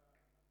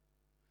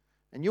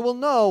 And you will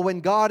know when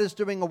God is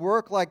doing a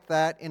work like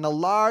that in a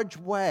large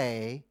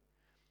way,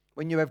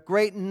 when you have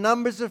great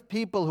numbers of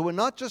people who are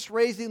not just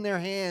raising their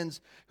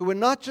hands, who are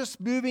not just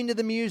moving to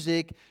the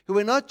music, who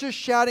are not just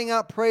shouting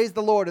out, praise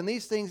the Lord. And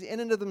these things in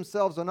and of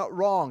themselves are not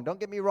wrong. Don't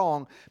get me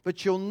wrong.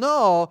 But you'll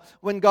know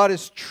when God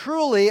is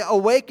truly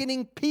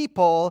awakening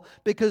people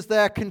because they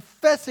are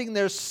confessing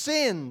their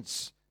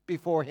sins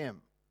before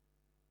him.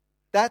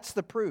 That's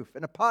the proof.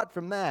 And apart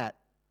from that,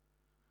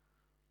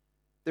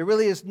 there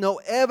really is no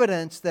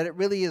evidence that it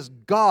really is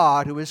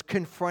God who is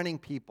confronting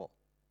people.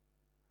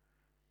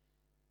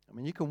 I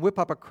mean, you can whip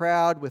up a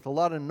crowd with a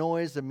lot of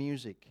noise and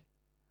music,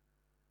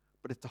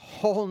 but it's a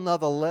whole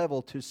nother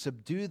level to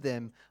subdue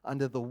them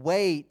under the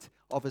weight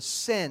of a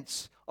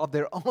sense of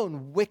their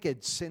own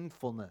wicked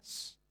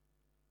sinfulness.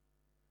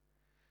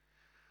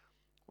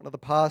 One of the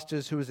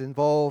pastors who was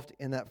involved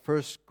in that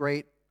first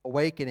great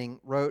awakening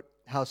wrote,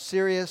 "How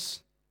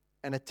serious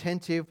and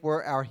attentive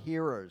were our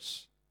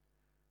hearers.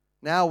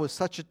 Now was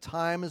such a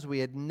time as we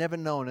had never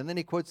known." And then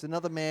he quotes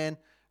another man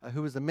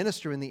who was a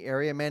minister in the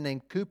area, a man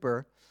named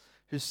Cooper,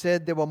 who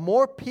said there were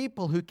more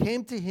people who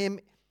came to him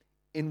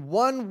in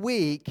 1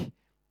 week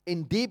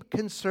in deep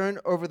concern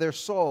over their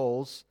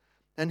souls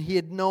than he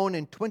had known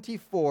in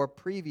 24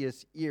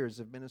 previous years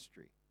of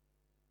ministry.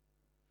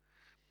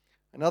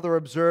 Another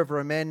observer,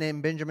 a man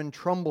named Benjamin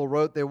Trumbull,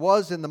 wrote, "There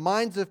was in the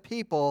minds of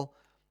people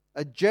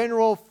a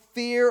general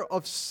fear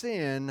of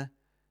sin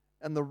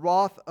and the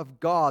wrath of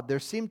God. There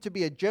seemed to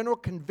be a general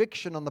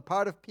conviction on the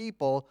part of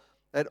people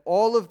that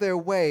all of their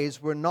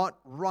ways were not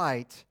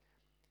right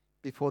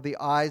before the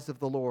eyes of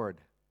the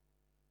Lord."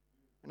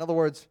 In other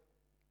words,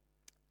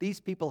 these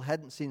people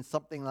hadn't seen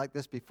something like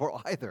this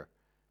before either.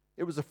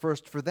 It was a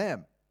first for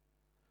them.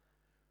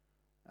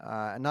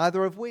 And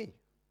neither have we.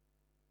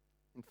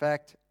 In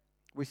fact,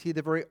 we see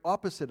the very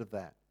opposite of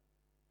that.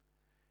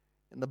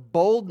 In the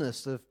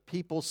boldness of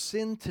people's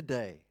sin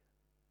today,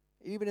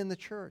 even in the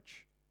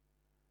church,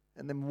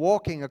 and them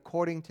walking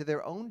according to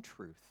their own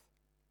truth.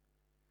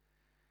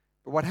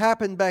 But what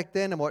happened back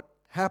then and what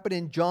happened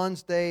in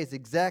John's day is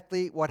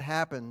exactly what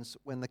happens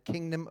when the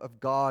kingdom of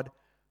God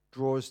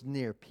draws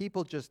near.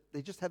 People just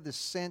have this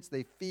sense,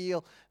 they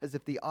feel as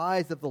if the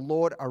eyes of the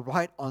Lord are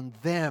right on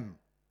them.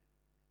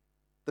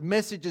 The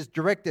message is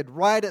directed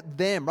right at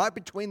them, right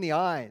between the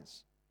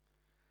eyes.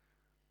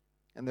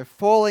 And they're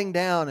falling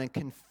down and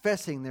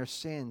confessing their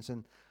sins.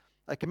 And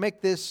I can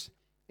make this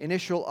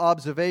initial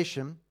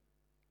observation,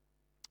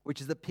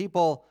 which is that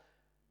people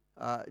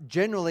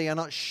generally are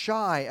not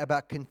shy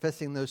about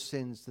confessing those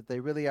sins that they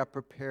really are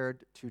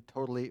prepared to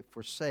totally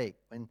forsake.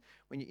 When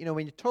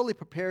you're totally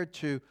prepared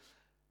to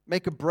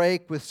make a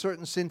break with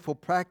certain sinful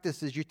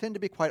practices, you tend to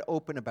be quite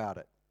open about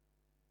it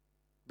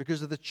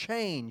because of the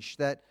change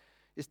that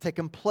is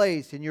taking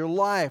place in your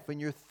life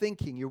and your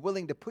thinking. You're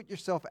willing to put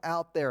yourself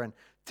out there and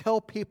tell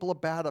people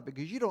about it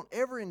because you don't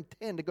ever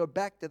intend to go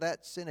back to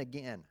that sin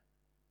again.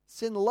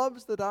 Sin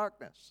loves the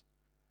darkness.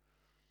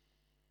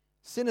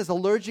 Sin is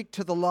allergic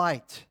to the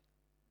light.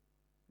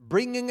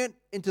 Bringing it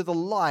into the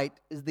light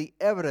is the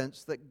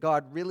evidence that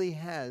God really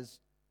has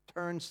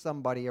turned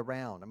somebody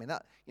around. I mean,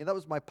 that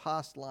was my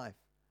past life.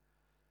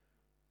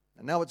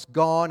 And now it's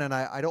gone, and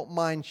I don't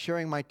mind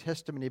sharing my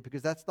testimony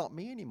because that's not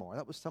me anymore.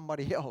 That was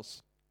somebody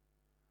else.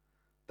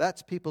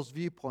 That's people's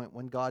viewpoint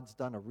when God's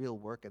done a real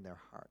work in their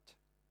heart.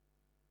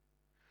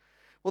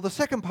 Well, the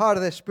second part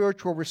of their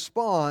spiritual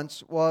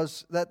response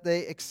was that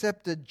they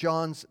accepted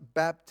John's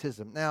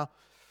baptism. Now,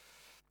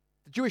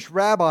 the Jewish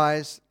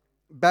rabbis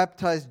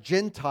baptized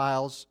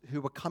Gentiles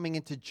who were coming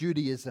into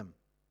Judaism.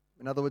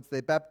 In other words,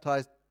 they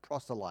baptized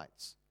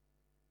proselytes.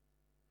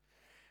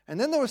 And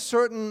then there were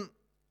certain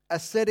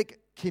ascetic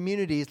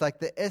communities like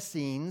the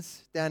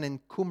Essenes down in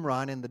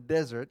Qumran in the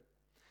desert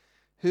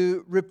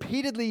who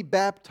repeatedly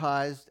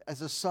baptized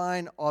as a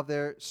sign of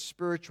their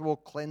spiritual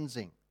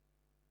cleansing.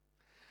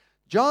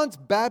 John's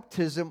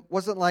baptism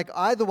wasn't like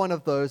either one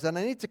of those, and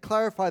I need to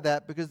clarify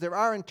that because there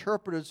are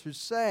interpreters who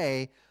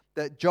say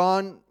that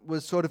John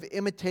was sort of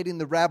imitating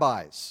the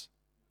rabbis,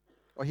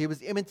 or he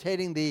was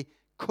imitating the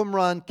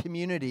Qumran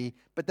community,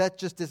 but that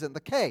just isn't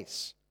the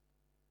case.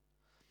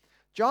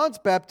 John's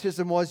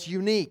baptism was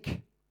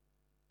unique.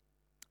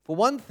 For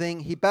one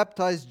thing, he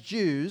baptized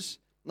Jews,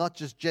 not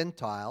just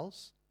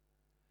Gentiles.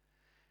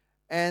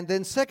 And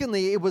then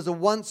secondly, it was a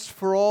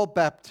once-for-all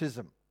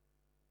baptism.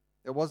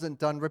 It wasn't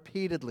done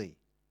repeatedly.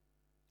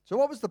 So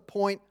what was the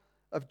point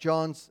of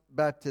John's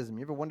baptism?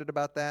 You ever wondered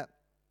about that?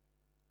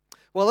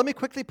 Well, let me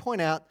quickly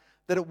point out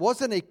that it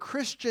wasn't a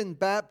Christian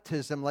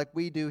baptism like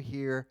we do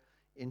here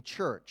in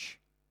church.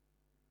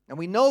 And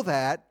we know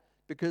that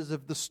because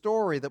of the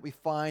story that we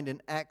find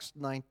in Acts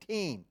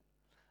 19.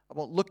 I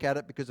won't look at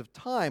it because of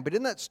time, but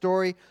in that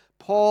story,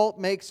 Paul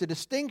makes a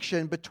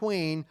distinction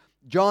between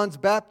John's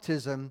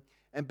baptism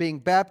and being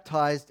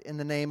baptized in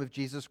the name of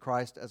Jesus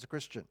Christ as a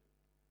Christian.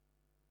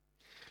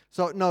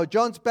 So, no,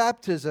 John's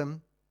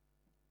baptism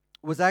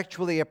was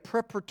actually a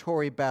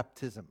preparatory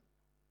baptism.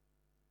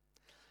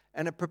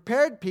 And it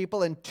prepared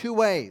people in two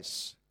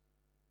ways.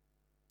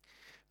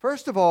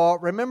 First of all,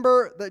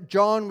 remember that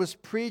John was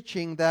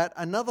preaching that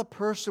another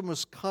person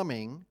was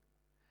coming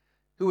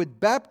who would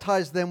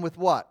baptize them with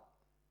what?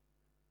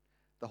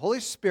 The Holy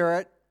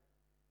Spirit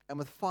and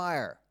with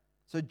fire.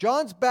 So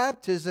John's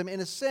baptism, in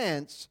a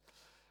sense,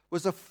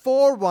 was a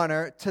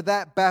forerunner to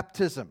that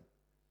baptism.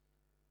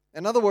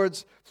 In other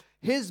words,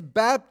 his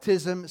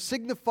baptism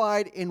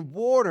signified in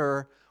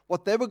water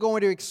what they were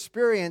going to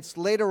experience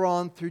later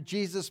on through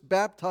Jesus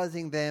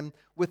baptizing them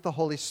with the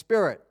Holy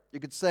Spirit. You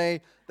could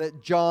say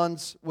that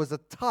John's was a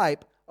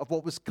type of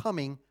what was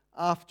coming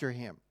after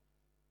him.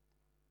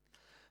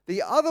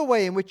 The other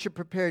way in which it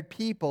prepared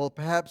people,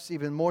 perhaps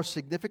even more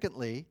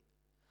significantly,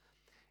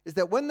 is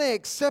that when they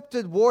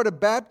accepted water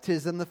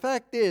baptism, the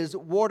fact is,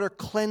 water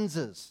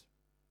cleanses,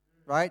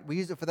 right? We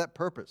use it for that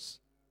purpose.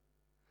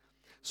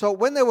 So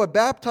when they were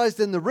baptized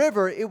in the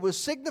river, it was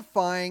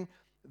signifying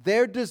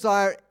their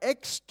desire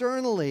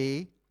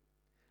externally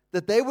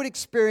that they would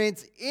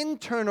experience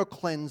internal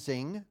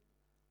cleansing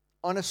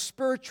on a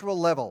spiritual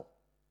level.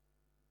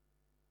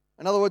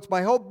 In other words,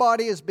 my whole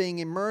body is being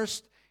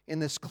immersed in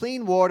this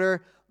clean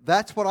water.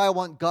 That's what I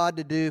want God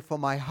to do for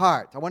my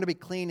heart. I want to be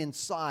clean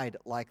inside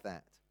like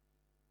that.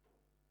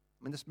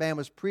 I mean, this man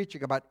was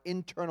preaching about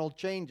internal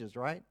changes,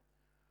 right?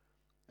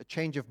 A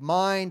change of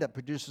mind that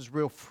produces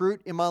real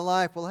fruit in my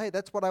life. Well, hey,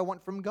 that's what I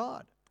want from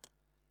God.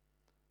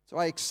 So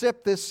I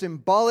accept this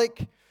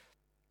symbolic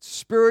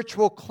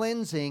spiritual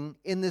cleansing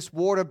in this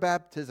water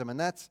baptism. And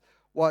that's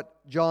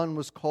what John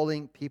was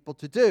calling people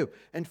to do.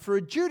 And for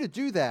a Jew to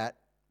do that,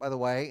 by the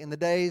way, in the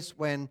days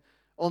when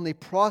only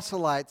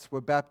proselytes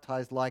were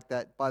baptized like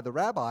that by the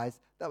rabbis,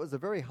 that was a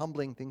very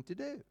humbling thing to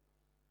do.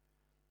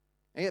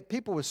 And yet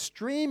people were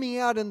streaming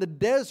out in the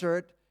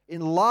desert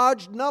in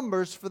large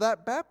numbers for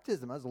that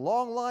baptism. There was a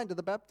long line to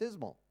the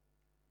baptismal.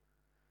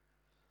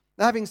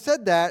 Now, having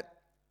said that,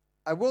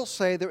 I will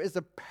say there is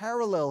a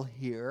parallel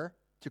here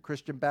to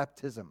Christian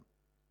baptism.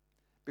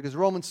 Because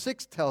Romans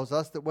 6 tells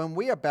us that when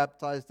we are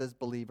baptized as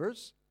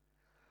believers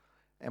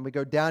and we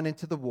go down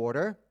into the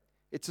water,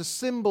 it's a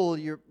symbol,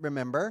 you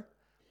remember,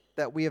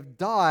 that we have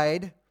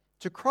died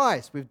to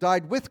Christ. We've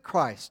died with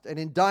Christ. And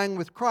in dying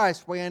with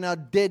Christ, we are now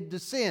dead to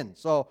sin.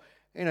 So,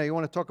 you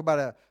want to talk about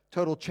a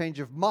total change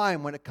of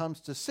mind when it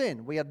comes to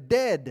sin. We are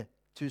dead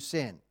to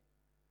sin.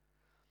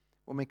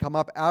 When we come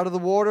up out of the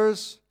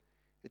waters,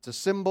 it's a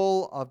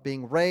symbol of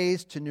being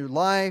raised to new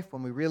life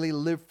when we really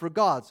live for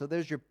God. So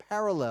there's your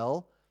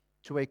parallel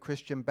to a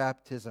Christian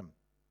baptism.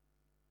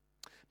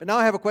 But now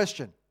I have a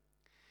question.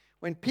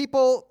 When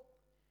people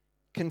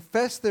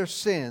confess their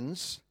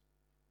sins,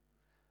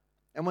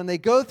 and when they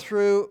go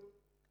through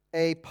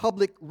a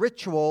public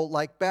ritual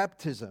like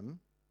baptism,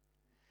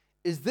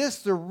 is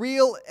this the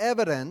real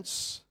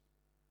evidence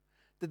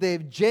that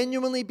they've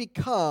genuinely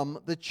become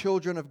the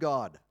children of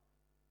God?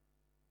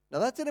 Now,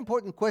 that's an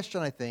important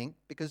question, I think,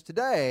 because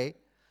today,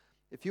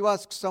 if you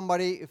ask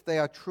somebody if they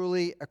are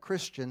truly a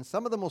Christian,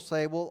 some of them will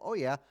say, well, oh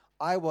yeah,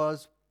 I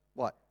was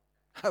what?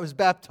 I was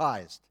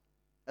baptized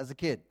as a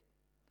kid.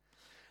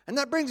 And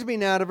that brings me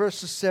now to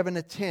verses 7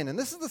 to 10. And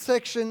this is the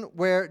section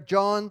where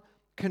John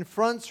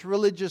confronts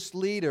religious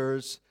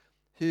leaders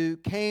who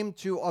came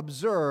to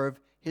observe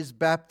his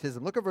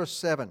baptism. Look at verse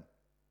 7.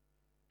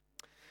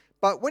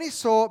 But when he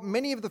saw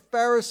many of the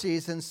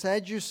Pharisees and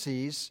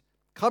Sadducees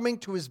coming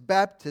to his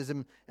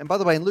baptism, and by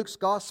the way, in Luke's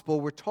gospel,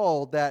 we're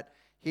told that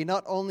he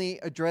not only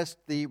addressed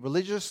the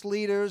religious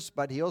leaders,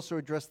 but he also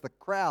addressed the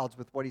crowds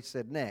with what he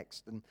said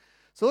next. And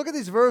so look at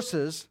these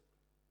verses,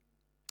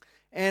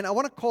 and I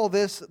want to call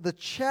this the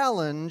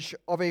challenge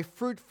of a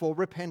fruitful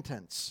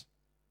repentance.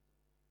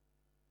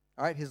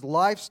 All right, his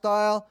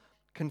lifestyle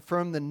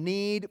confirmed the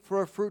need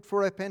for a fruitful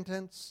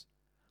repentance.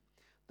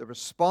 The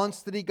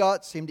response that he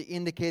got seemed to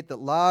indicate that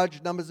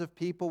large numbers of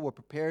people were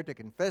prepared to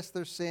confess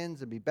their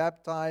sins and be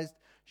baptized,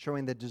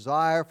 showing their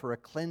desire for a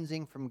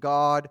cleansing from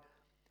God.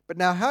 But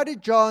now, how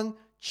did John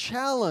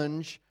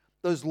challenge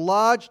those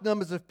large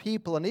numbers of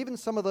people and even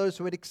some of those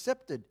who had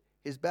accepted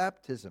his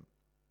baptism?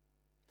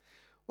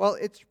 Well,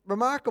 it's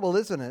remarkable,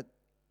 isn't it,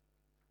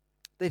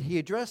 that he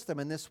addressed them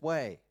in this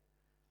way.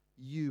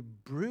 You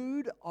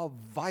brood of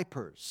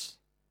vipers.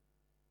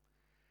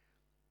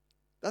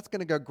 That's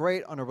going to go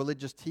great on a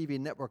religious TV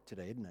network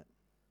today, isn't it?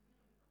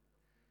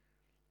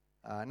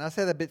 And I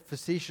say that a bit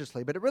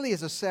facetiously, but it really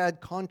is a sad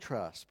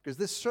contrast because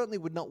this certainly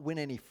would not win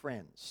any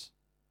friends.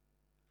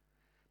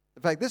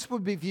 In fact, this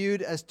would be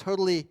viewed as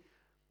totally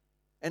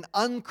an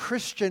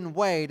unchristian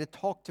way to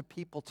talk to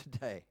people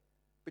today.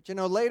 But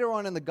later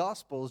on in the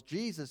Gospels,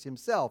 Jesus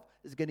himself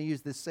is going to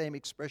use this same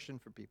expression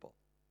for people.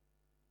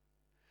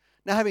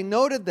 Now, having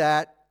noted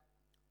that,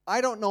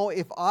 I don't know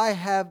if I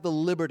have the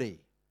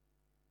liberty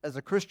as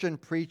a Christian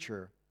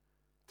preacher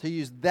to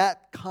use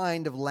that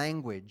kind of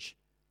language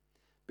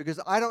because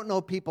I don't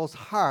know people's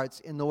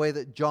hearts in the way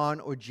that John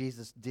or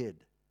Jesus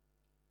did.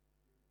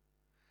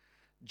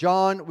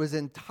 John was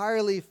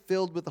entirely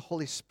filled with the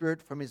Holy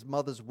Spirit from his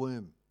mother's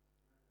womb.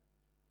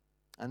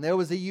 And there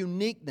was a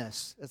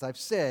uniqueness, as I've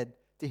said,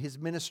 to his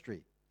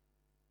ministry.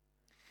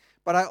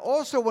 But I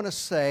also want to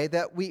say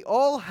that we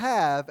all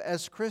have,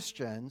 as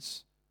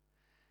Christians,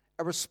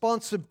 a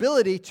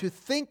responsibility to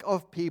think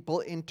of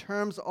people in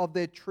terms of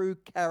their true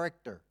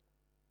character.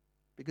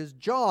 Because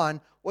John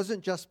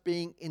wasn't just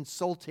being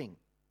insulting.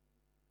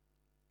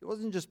 He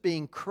wasn't just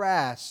being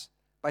crass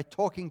by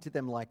talking to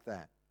them like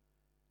that.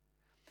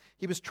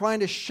 He was trying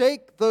to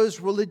shake those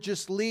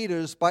religious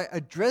leaders by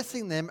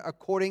addressing them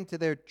according to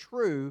their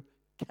true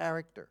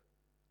character.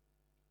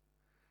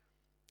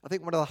 I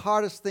think one of the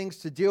hardest things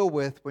to deal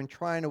with when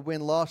trying to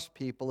win lost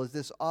people is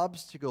this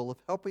obstacle of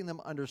helping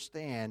them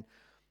understand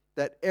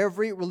that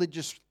every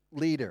religious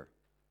leader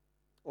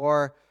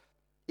or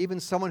even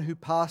someone who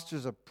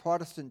pastors a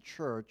Protestant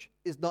church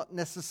is not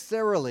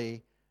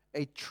necessarily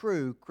a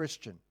true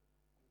Christian.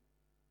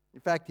 In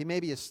fact, he may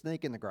be a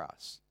snake in the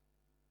grass.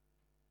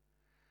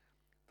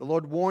 The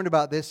Lord warned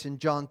about this in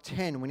John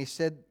 10 when he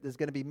said there's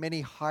going to be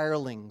many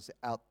hirelings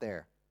out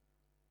there.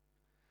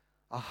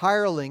 A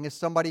hireling is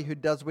somebody who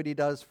does what he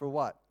does for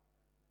what?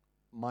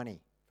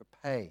 Money, for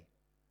pay.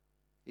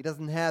 He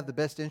doesn't have the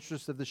best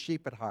interests of the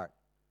sheep at heart.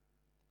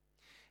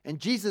 And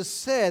Jesus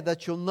said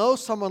that you'll know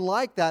someone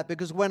like that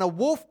because when a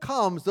wolf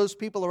comes, those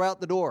people are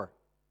out the door.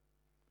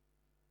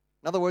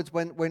 In other words,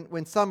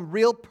 when some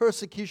real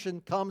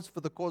persecution comes for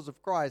the cause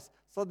of Christ,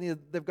 suddenly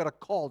they've got a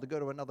call to go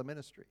to another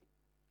ministry.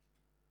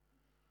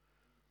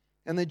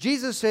 And then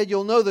Jesus said,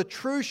 you'll know the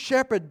true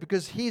shepherd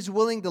because he's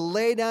willing to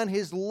lay down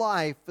his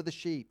life for the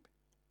sheep.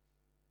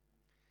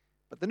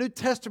 But the New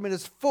Testament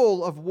is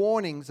full of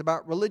warnings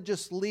about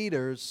religious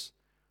leaders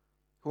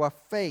who are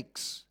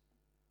fakes.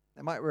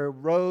 They might wear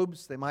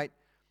robes, they might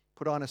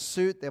put on a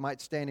suit, they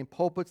might stand in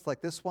pulpits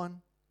like this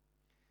one.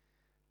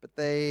 But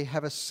they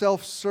have a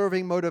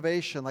self-serving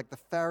motivation like the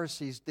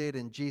Pharisees did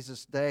in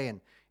Jesus' day.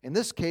 And in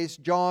this case,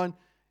 John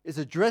is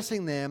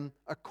addressing them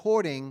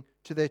according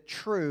to their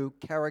true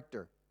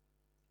character.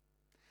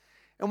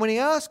 And when he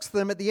asks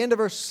them at the end of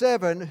verse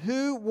 7,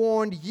 who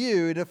warned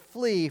you to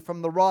flee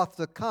from the wrath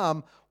to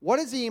come, what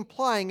is he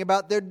implying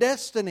about their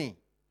destiny?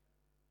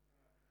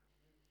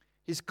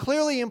 He's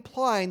clearly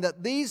implying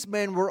that these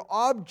men were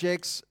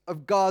objects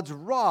of God's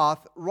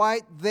wrath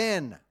right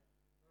then.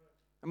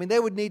 I mean, they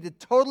would need to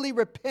totally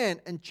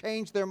repent and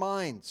change their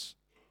minds.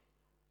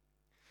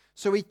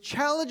 So he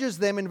challenges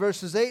them in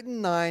verses 8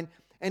 and 9,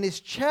 and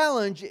his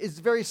challenge is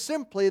very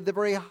simply the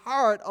very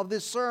heart of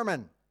this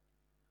sermon.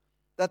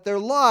 That their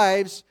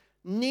lives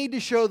need to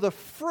show the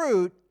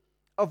fruit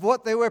of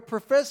what they were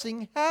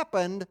professing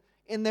happened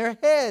in their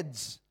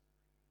heads.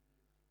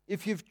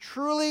 If you've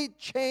truly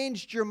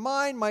changed your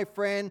mind, my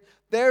friend,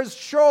 there's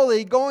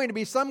surely going to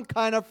be some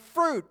kind of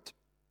fruit.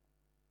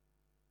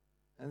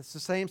 And it's the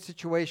same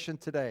situation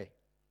today.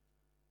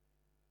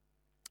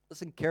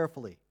 Listen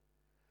carefully.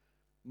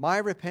 My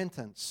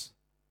repentance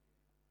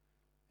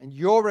and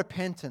your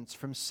repentance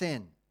from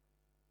sin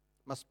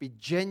must be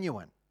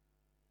genuine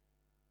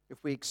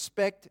if we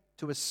expect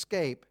to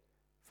escape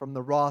from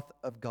the wrath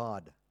of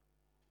God.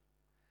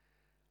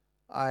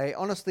 I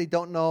honestly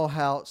don't know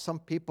how some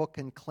people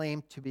can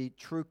claim to be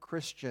true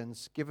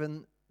Christians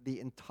given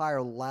the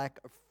entire lack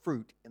of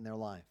fruit in their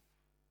life.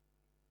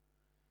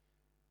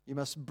 You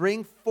must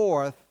bring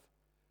forth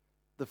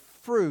the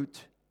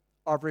fruit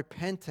of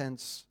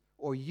repentance,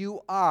 or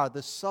you are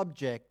the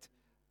subject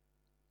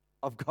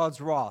of God's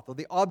wrath, or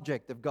the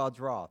object of God's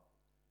wrath.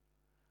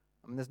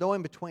 I mean, there's no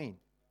in between.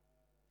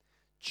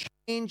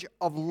 Change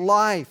of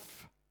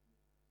life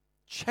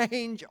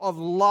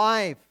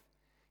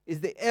is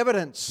the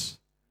evidence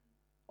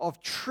of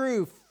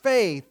true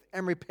faith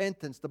and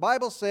repentance. The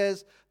Bible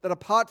says that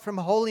apart from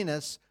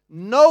holiness,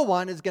 no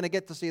one is going to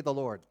get to see the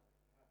Lord.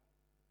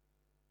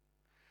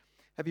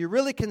 Have you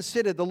really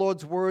considered the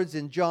Lord's words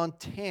in John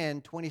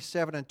 10,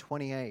 27 and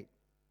 28?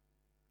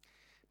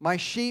 My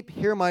sheep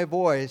hear my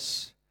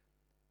voice,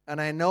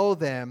 and I know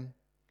them,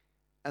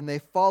 and they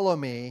follow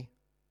me,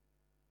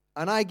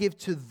 and I give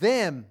to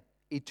them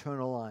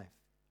eternal life.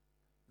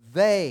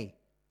 They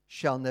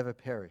shall never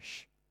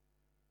perish.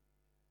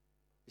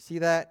 You see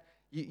that?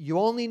 You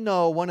only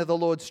know one of the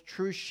Lord's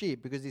true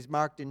sheep because he's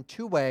marked in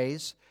two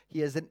ways. He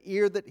has an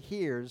ear that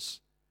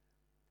hears,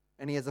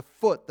 and he has a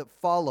foot that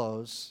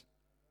follows.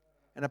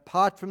 And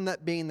apart from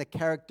that being the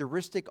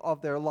characteristic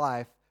of their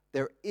life,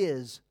 there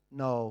is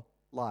no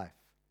life.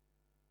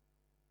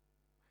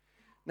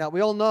 Now,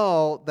 we all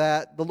know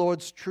that the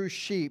Lord's true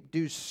sheep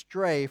do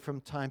stray from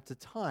time to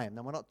time.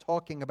 Now, we're not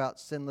talking about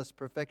sinless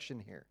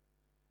perfection here.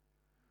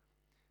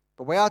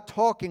 But we are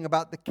talking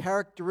about the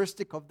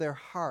characteristic of their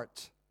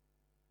heart.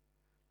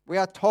 We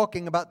are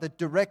talking about the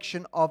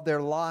direction of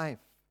their life.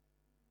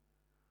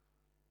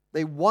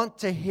 They want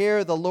to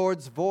hear the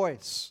Lord's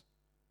voice.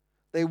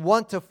 They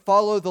want to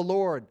follow the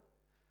Lord.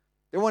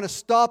 They want to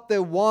stop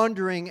their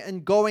wandering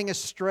and going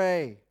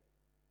astray.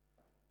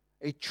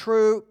 A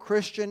true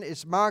Christian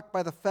is marked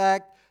by the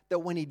fact that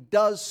when he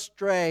does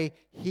stray,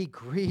 he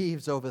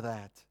grieves over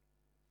that.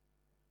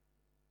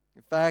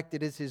 In fact,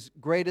 it is his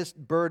greatest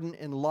burden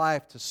in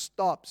life to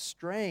stop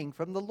straying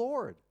from the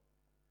Lord.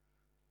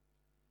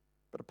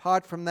 But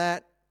apart from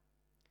that,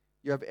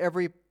 you have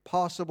every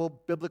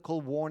possible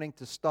biblical warning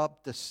to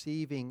stop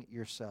deceiving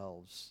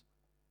yourselves.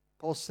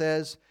 Paul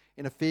says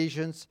in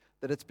Ephesians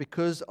that it's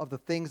because of the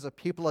things that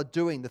people are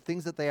doing, the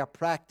things that they are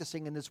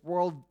practicing in this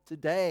world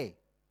today,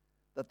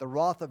 that the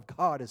wrath of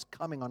God is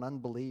coming on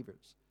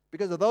unbelievers.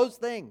 Because of those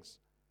things.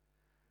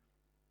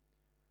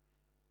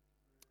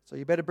 So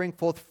you better bring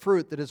forth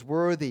fruit that is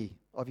worthy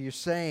of you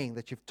saying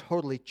that you've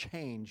totally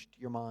changed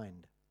your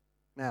mind.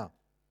 Now,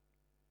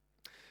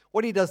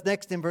 what he does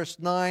next in verse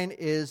 9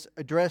 is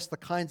address the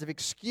kinds of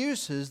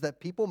excuses that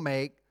people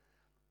make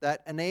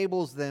that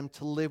enables them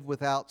to live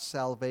without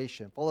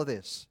salvation. Follow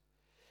this.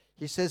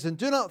 He says, and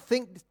do not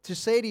think to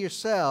say to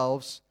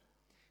yourselves,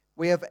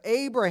 we have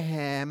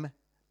Abraham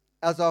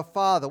as our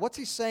father. What's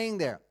he saying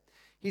there?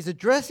 He's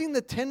addressing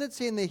the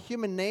tendency in the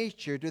human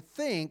nature to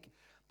think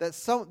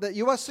that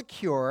you are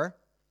secure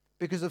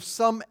because of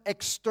some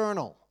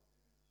external.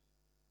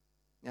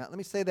 Now, let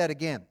me say that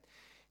again.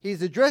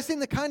 He's addressing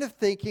the kind of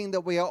thinking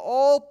that we are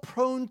all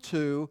prone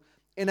to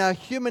in our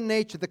human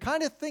nature, the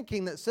kind of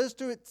thinking that says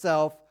to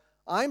itself,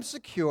 I'm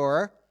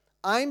secure,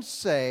 I'm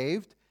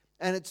saved,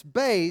 and it's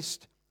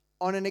based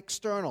on an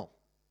external.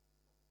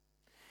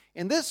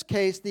 In this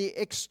case, the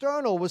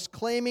external was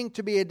claiming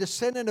to be a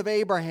descendant of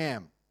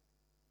Abraham,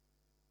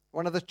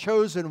 one of the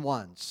chosen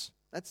ones.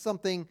 That's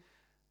something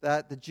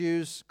that the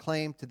Jews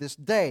claim to this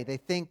day. They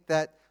think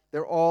that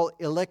they're all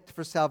elect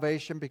for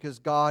salvation because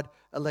God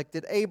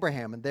elected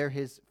Abraham, and they're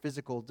his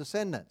physical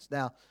descendants.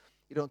 Now,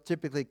 you don't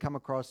typically come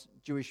across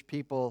Jewish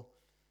people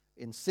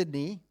in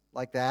Sydney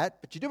like that,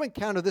 but you do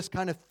encounter this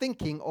kind of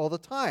thinking all the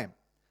time.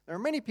 There are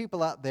many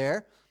people out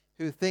there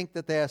who think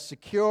that they are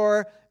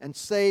secure and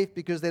safe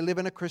because they live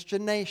in a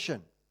Christian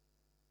nation.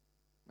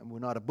 And we're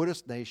not a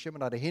Buddhist nation, we're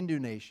not a Hindu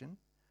nation.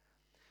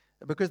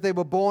 Because they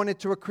were born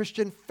into a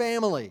Christian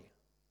family.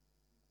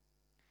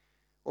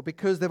 Or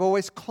because they've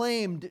always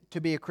claimed to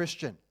be a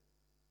Christian.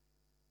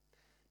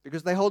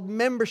 Because they hold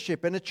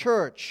membership in a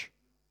church.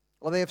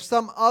 Or they have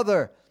some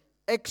other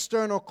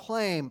external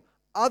claim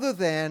other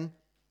than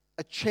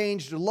a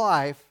changed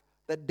life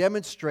that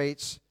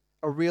demonstrates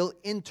a real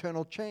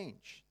internal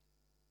change.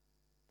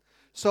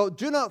 So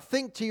do not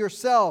think to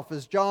yourself,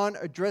 as John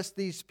addressed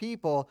these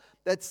people,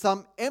 that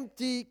some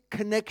empty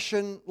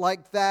connection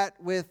like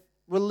that with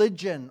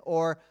religion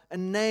or a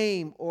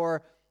name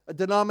or a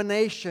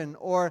denomination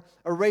or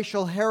a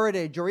racial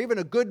heritage or even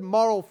a good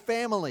moral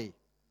family.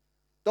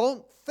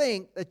 Don't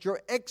think that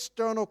your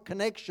external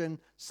connection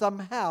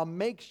somehow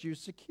makes you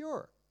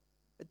secure.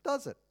 It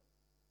doesn't.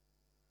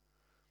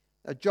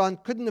 Now, John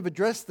couldn't have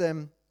addressed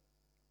them,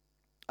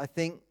 I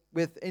think,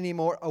 with any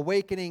more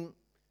awakening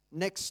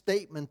next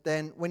statement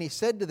than when he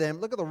said to them,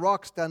 look at the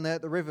rocks down there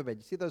at the riverbed.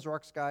 You see those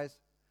rocks, guys?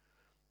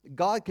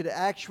 God could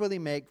actually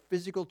make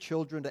physical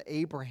children to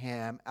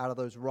Abraham out of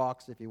those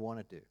rocks if he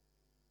wanted to.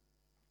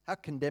 How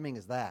condemning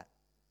is that?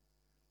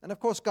 And of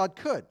course God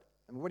could.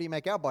 I mean, what do you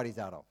make our bodies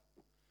out of?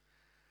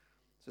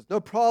 So it's no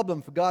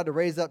problem for God to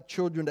raise up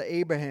children to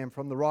Abraham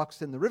from the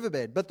rocks in the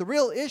riverbed. But the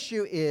real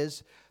issue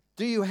is,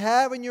 do you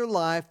have in your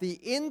life the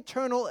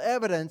internal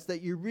evidence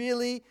that you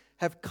really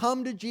have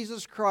come to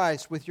Jesus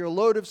Christ with your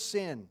load of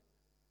sin?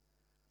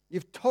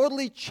 You've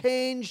totally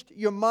changed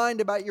your mind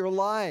about your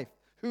life.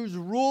 Who's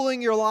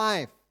ruling your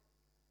life?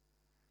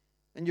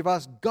 And you've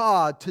asked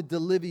God to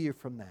deliver you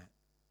from that.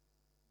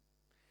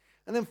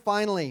 And then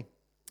finally,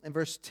 in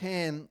verse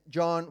 10,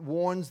 John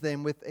warns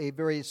them with a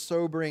very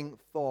sobering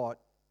thought.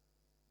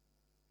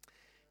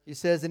 He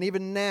says, and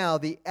even now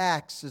the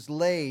axe is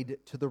laid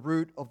to the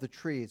root of the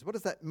trees. What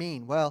does that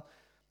mean? Well,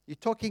 you're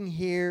talking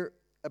here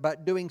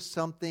about doing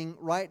something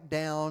right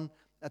down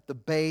at the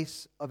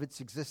base of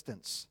its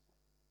existence.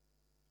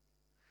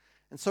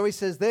 And so he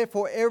says,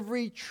 therefore,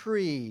 every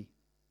tree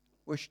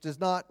which does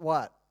not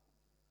what?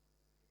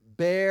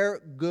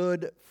 Bear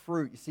good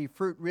fruit. You see,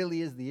 fruit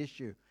really is the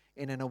issue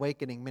in an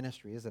awakening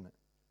ministry, isn't it?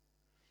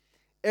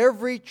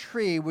 Every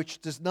tree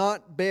which does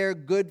not bear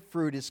good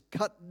fruit is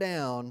cut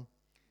down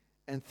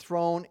and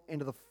thrown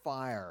into the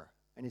fire.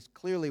 And he's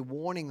clearly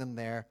warning them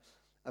there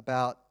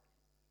about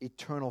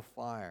eternal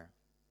fire.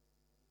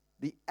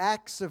 The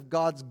axe of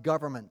God's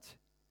government,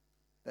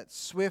 that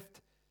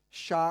swift,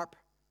 sharp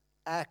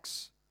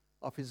axe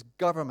of his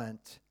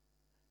government,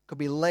 could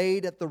be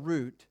laid at the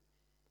root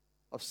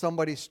of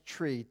somebody's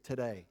tree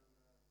today.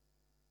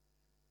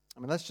 I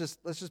mean, let's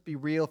just be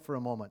real for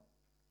a moment.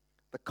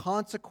 The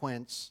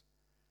consequence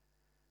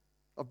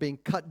of being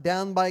cut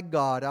down by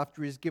God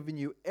after he's given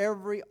you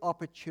every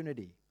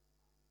opportunity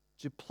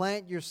to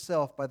plant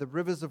yourself by the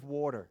rivers of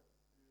water,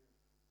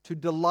 to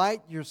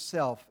delight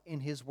yourself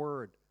in his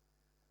word,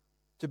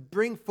 to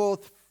bring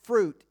forth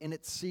fruit in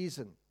its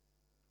season.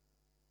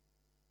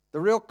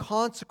 The real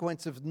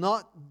consequence of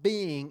not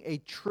being a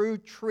true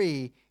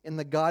tree in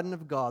the garden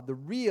of God, the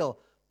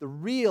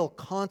real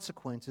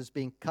consequence is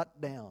being cut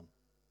down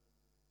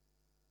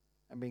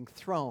and being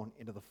thrown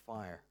into the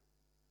fire.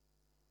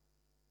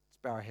 Let's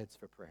bow our heads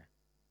for prayer.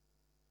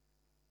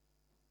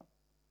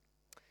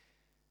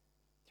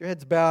 With your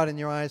heads bowed and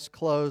your eyes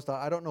closed,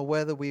 I don't know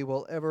whether we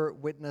will ever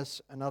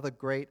witness another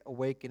great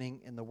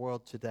awakening in the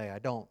world today. I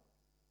don't.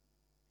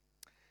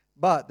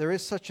 But there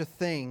is such a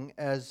thing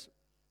as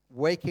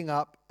waking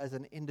up as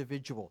an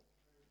individual.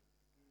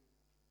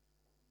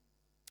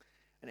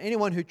 And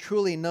anyone who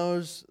truly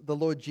knows the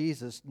Lord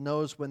Jesus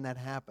knows when that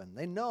happened.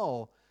 They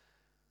know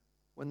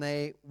when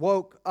they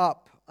woke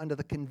up under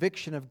the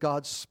conviction of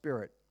God's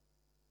Spirit.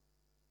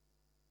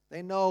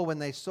 They know when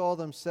they saw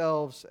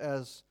themselves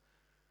as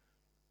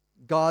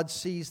God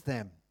sees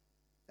them,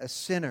 as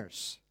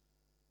sinners.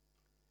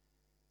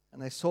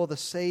 And they saw the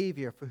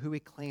Savior for who he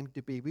claimed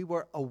to be. We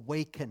were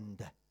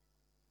awakened.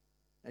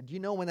 Now, do you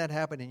know when that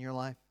happened in your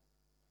life?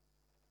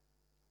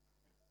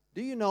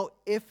 Do you know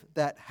if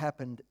that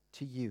happened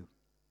to you?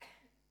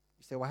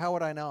 You say, well, how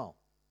would I know?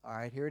 All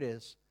right, here it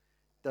is.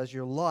 Does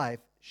your life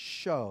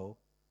show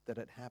that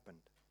it happened?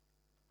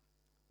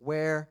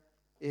 Where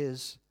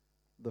is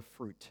the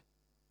fruit?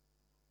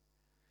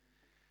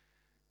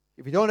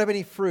 If you don't have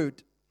any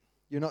fruit,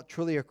 you're not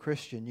truly a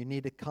Christian. You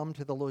need to come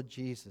to the Lord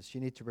Jesus. You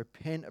need to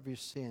repent of your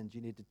sins.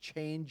 You need to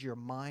change your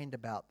mind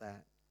about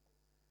that.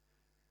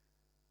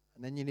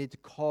 And then you need to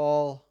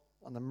call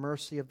on the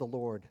mercy of the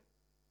Lord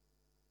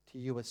to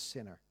you, a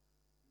sinner.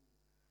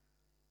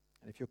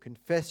 And if you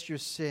confess your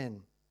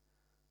sin,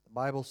 the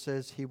Bible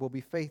says He will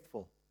be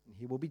faithful and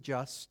He will be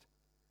just.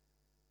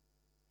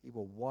 He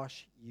will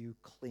wash you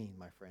clean,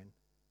 my friend.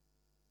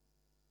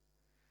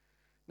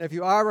 Now, if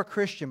you are a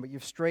Christian, but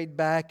you've strayed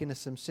back into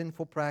some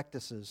sinful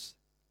practices,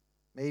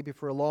 maybe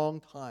for a long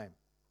time,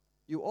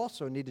 you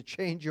also need to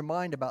change your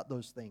mind about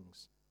those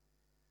things.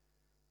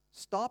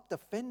 Stop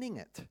defending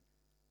it.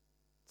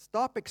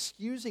 Stop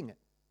excusing it.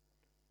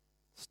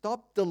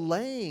 Stop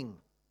delaying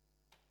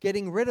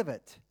getting rid of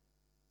it.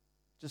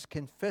 Just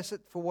confess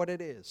it for what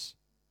it is.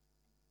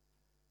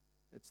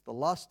 It's the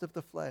lust of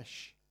the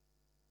flesh.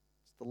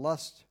 It's the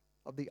lust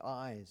of the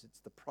eyes. It's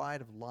the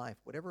pride of life.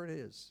 Whatever it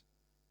is,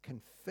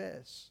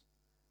 confess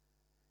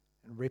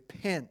and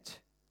repent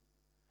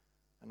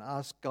and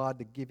ask God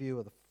to give you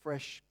a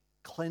fresh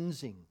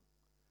cleansing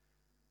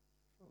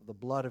of the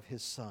blood of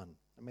His Son.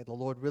 And may the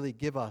Lord really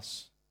give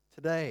us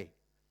today,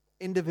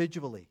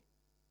 individually,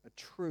 a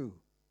true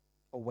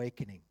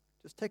awakening.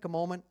 Just take a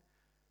moment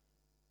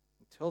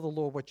and tell the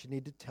Lord what you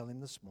need to tell Him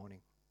this morning.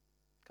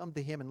 Come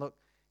to Him and look,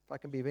 if I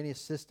can be of any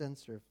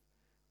assistance or if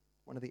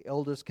one of the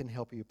elders can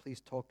help you,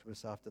 please talk to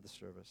us after the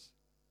service.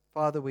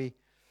 Father, we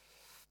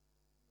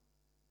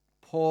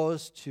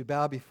pause to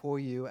bow before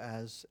you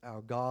as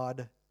our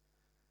God,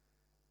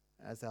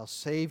 as our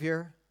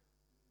Savior,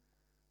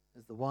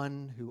 as the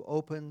one who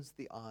opens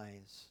the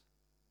eyes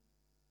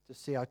to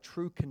see our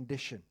true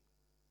condition,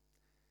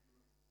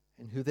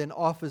 and who then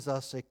offers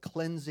us a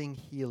cleansing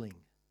healing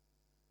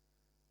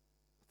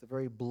with the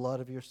very blood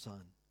of your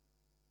Son.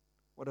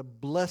 What a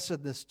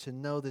blessedness to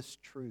know this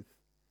truth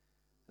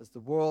as the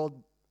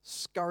world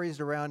scurries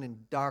around in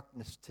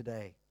darkness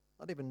today,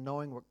 not even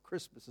knowing what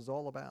Christmas is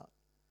all about.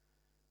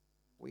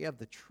 We have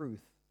the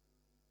truth,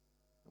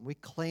 and we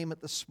claim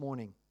it this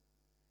morning.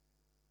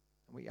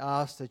 And we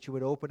ask that you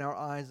would open our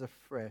eyes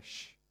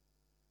afresh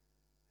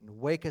and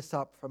wake us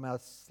up from our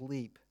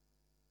sleep,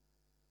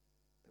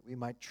 that we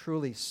might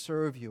truly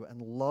serve you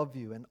and love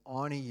you and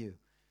honor you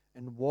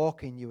and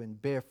walk in you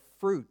and bear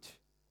fruit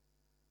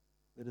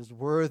that is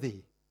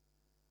worthy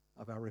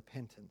of our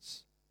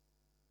repentance.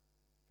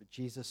 For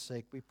Jesus'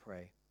 sake we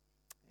pray.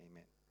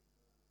 Amen.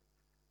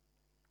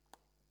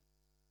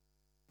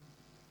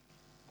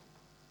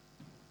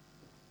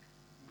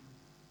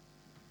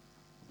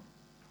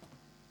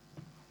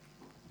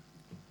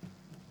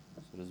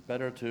 So it is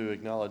better to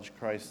acknowledge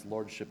Christ's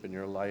lordship in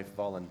your life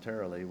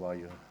voluntarily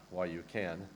while you can.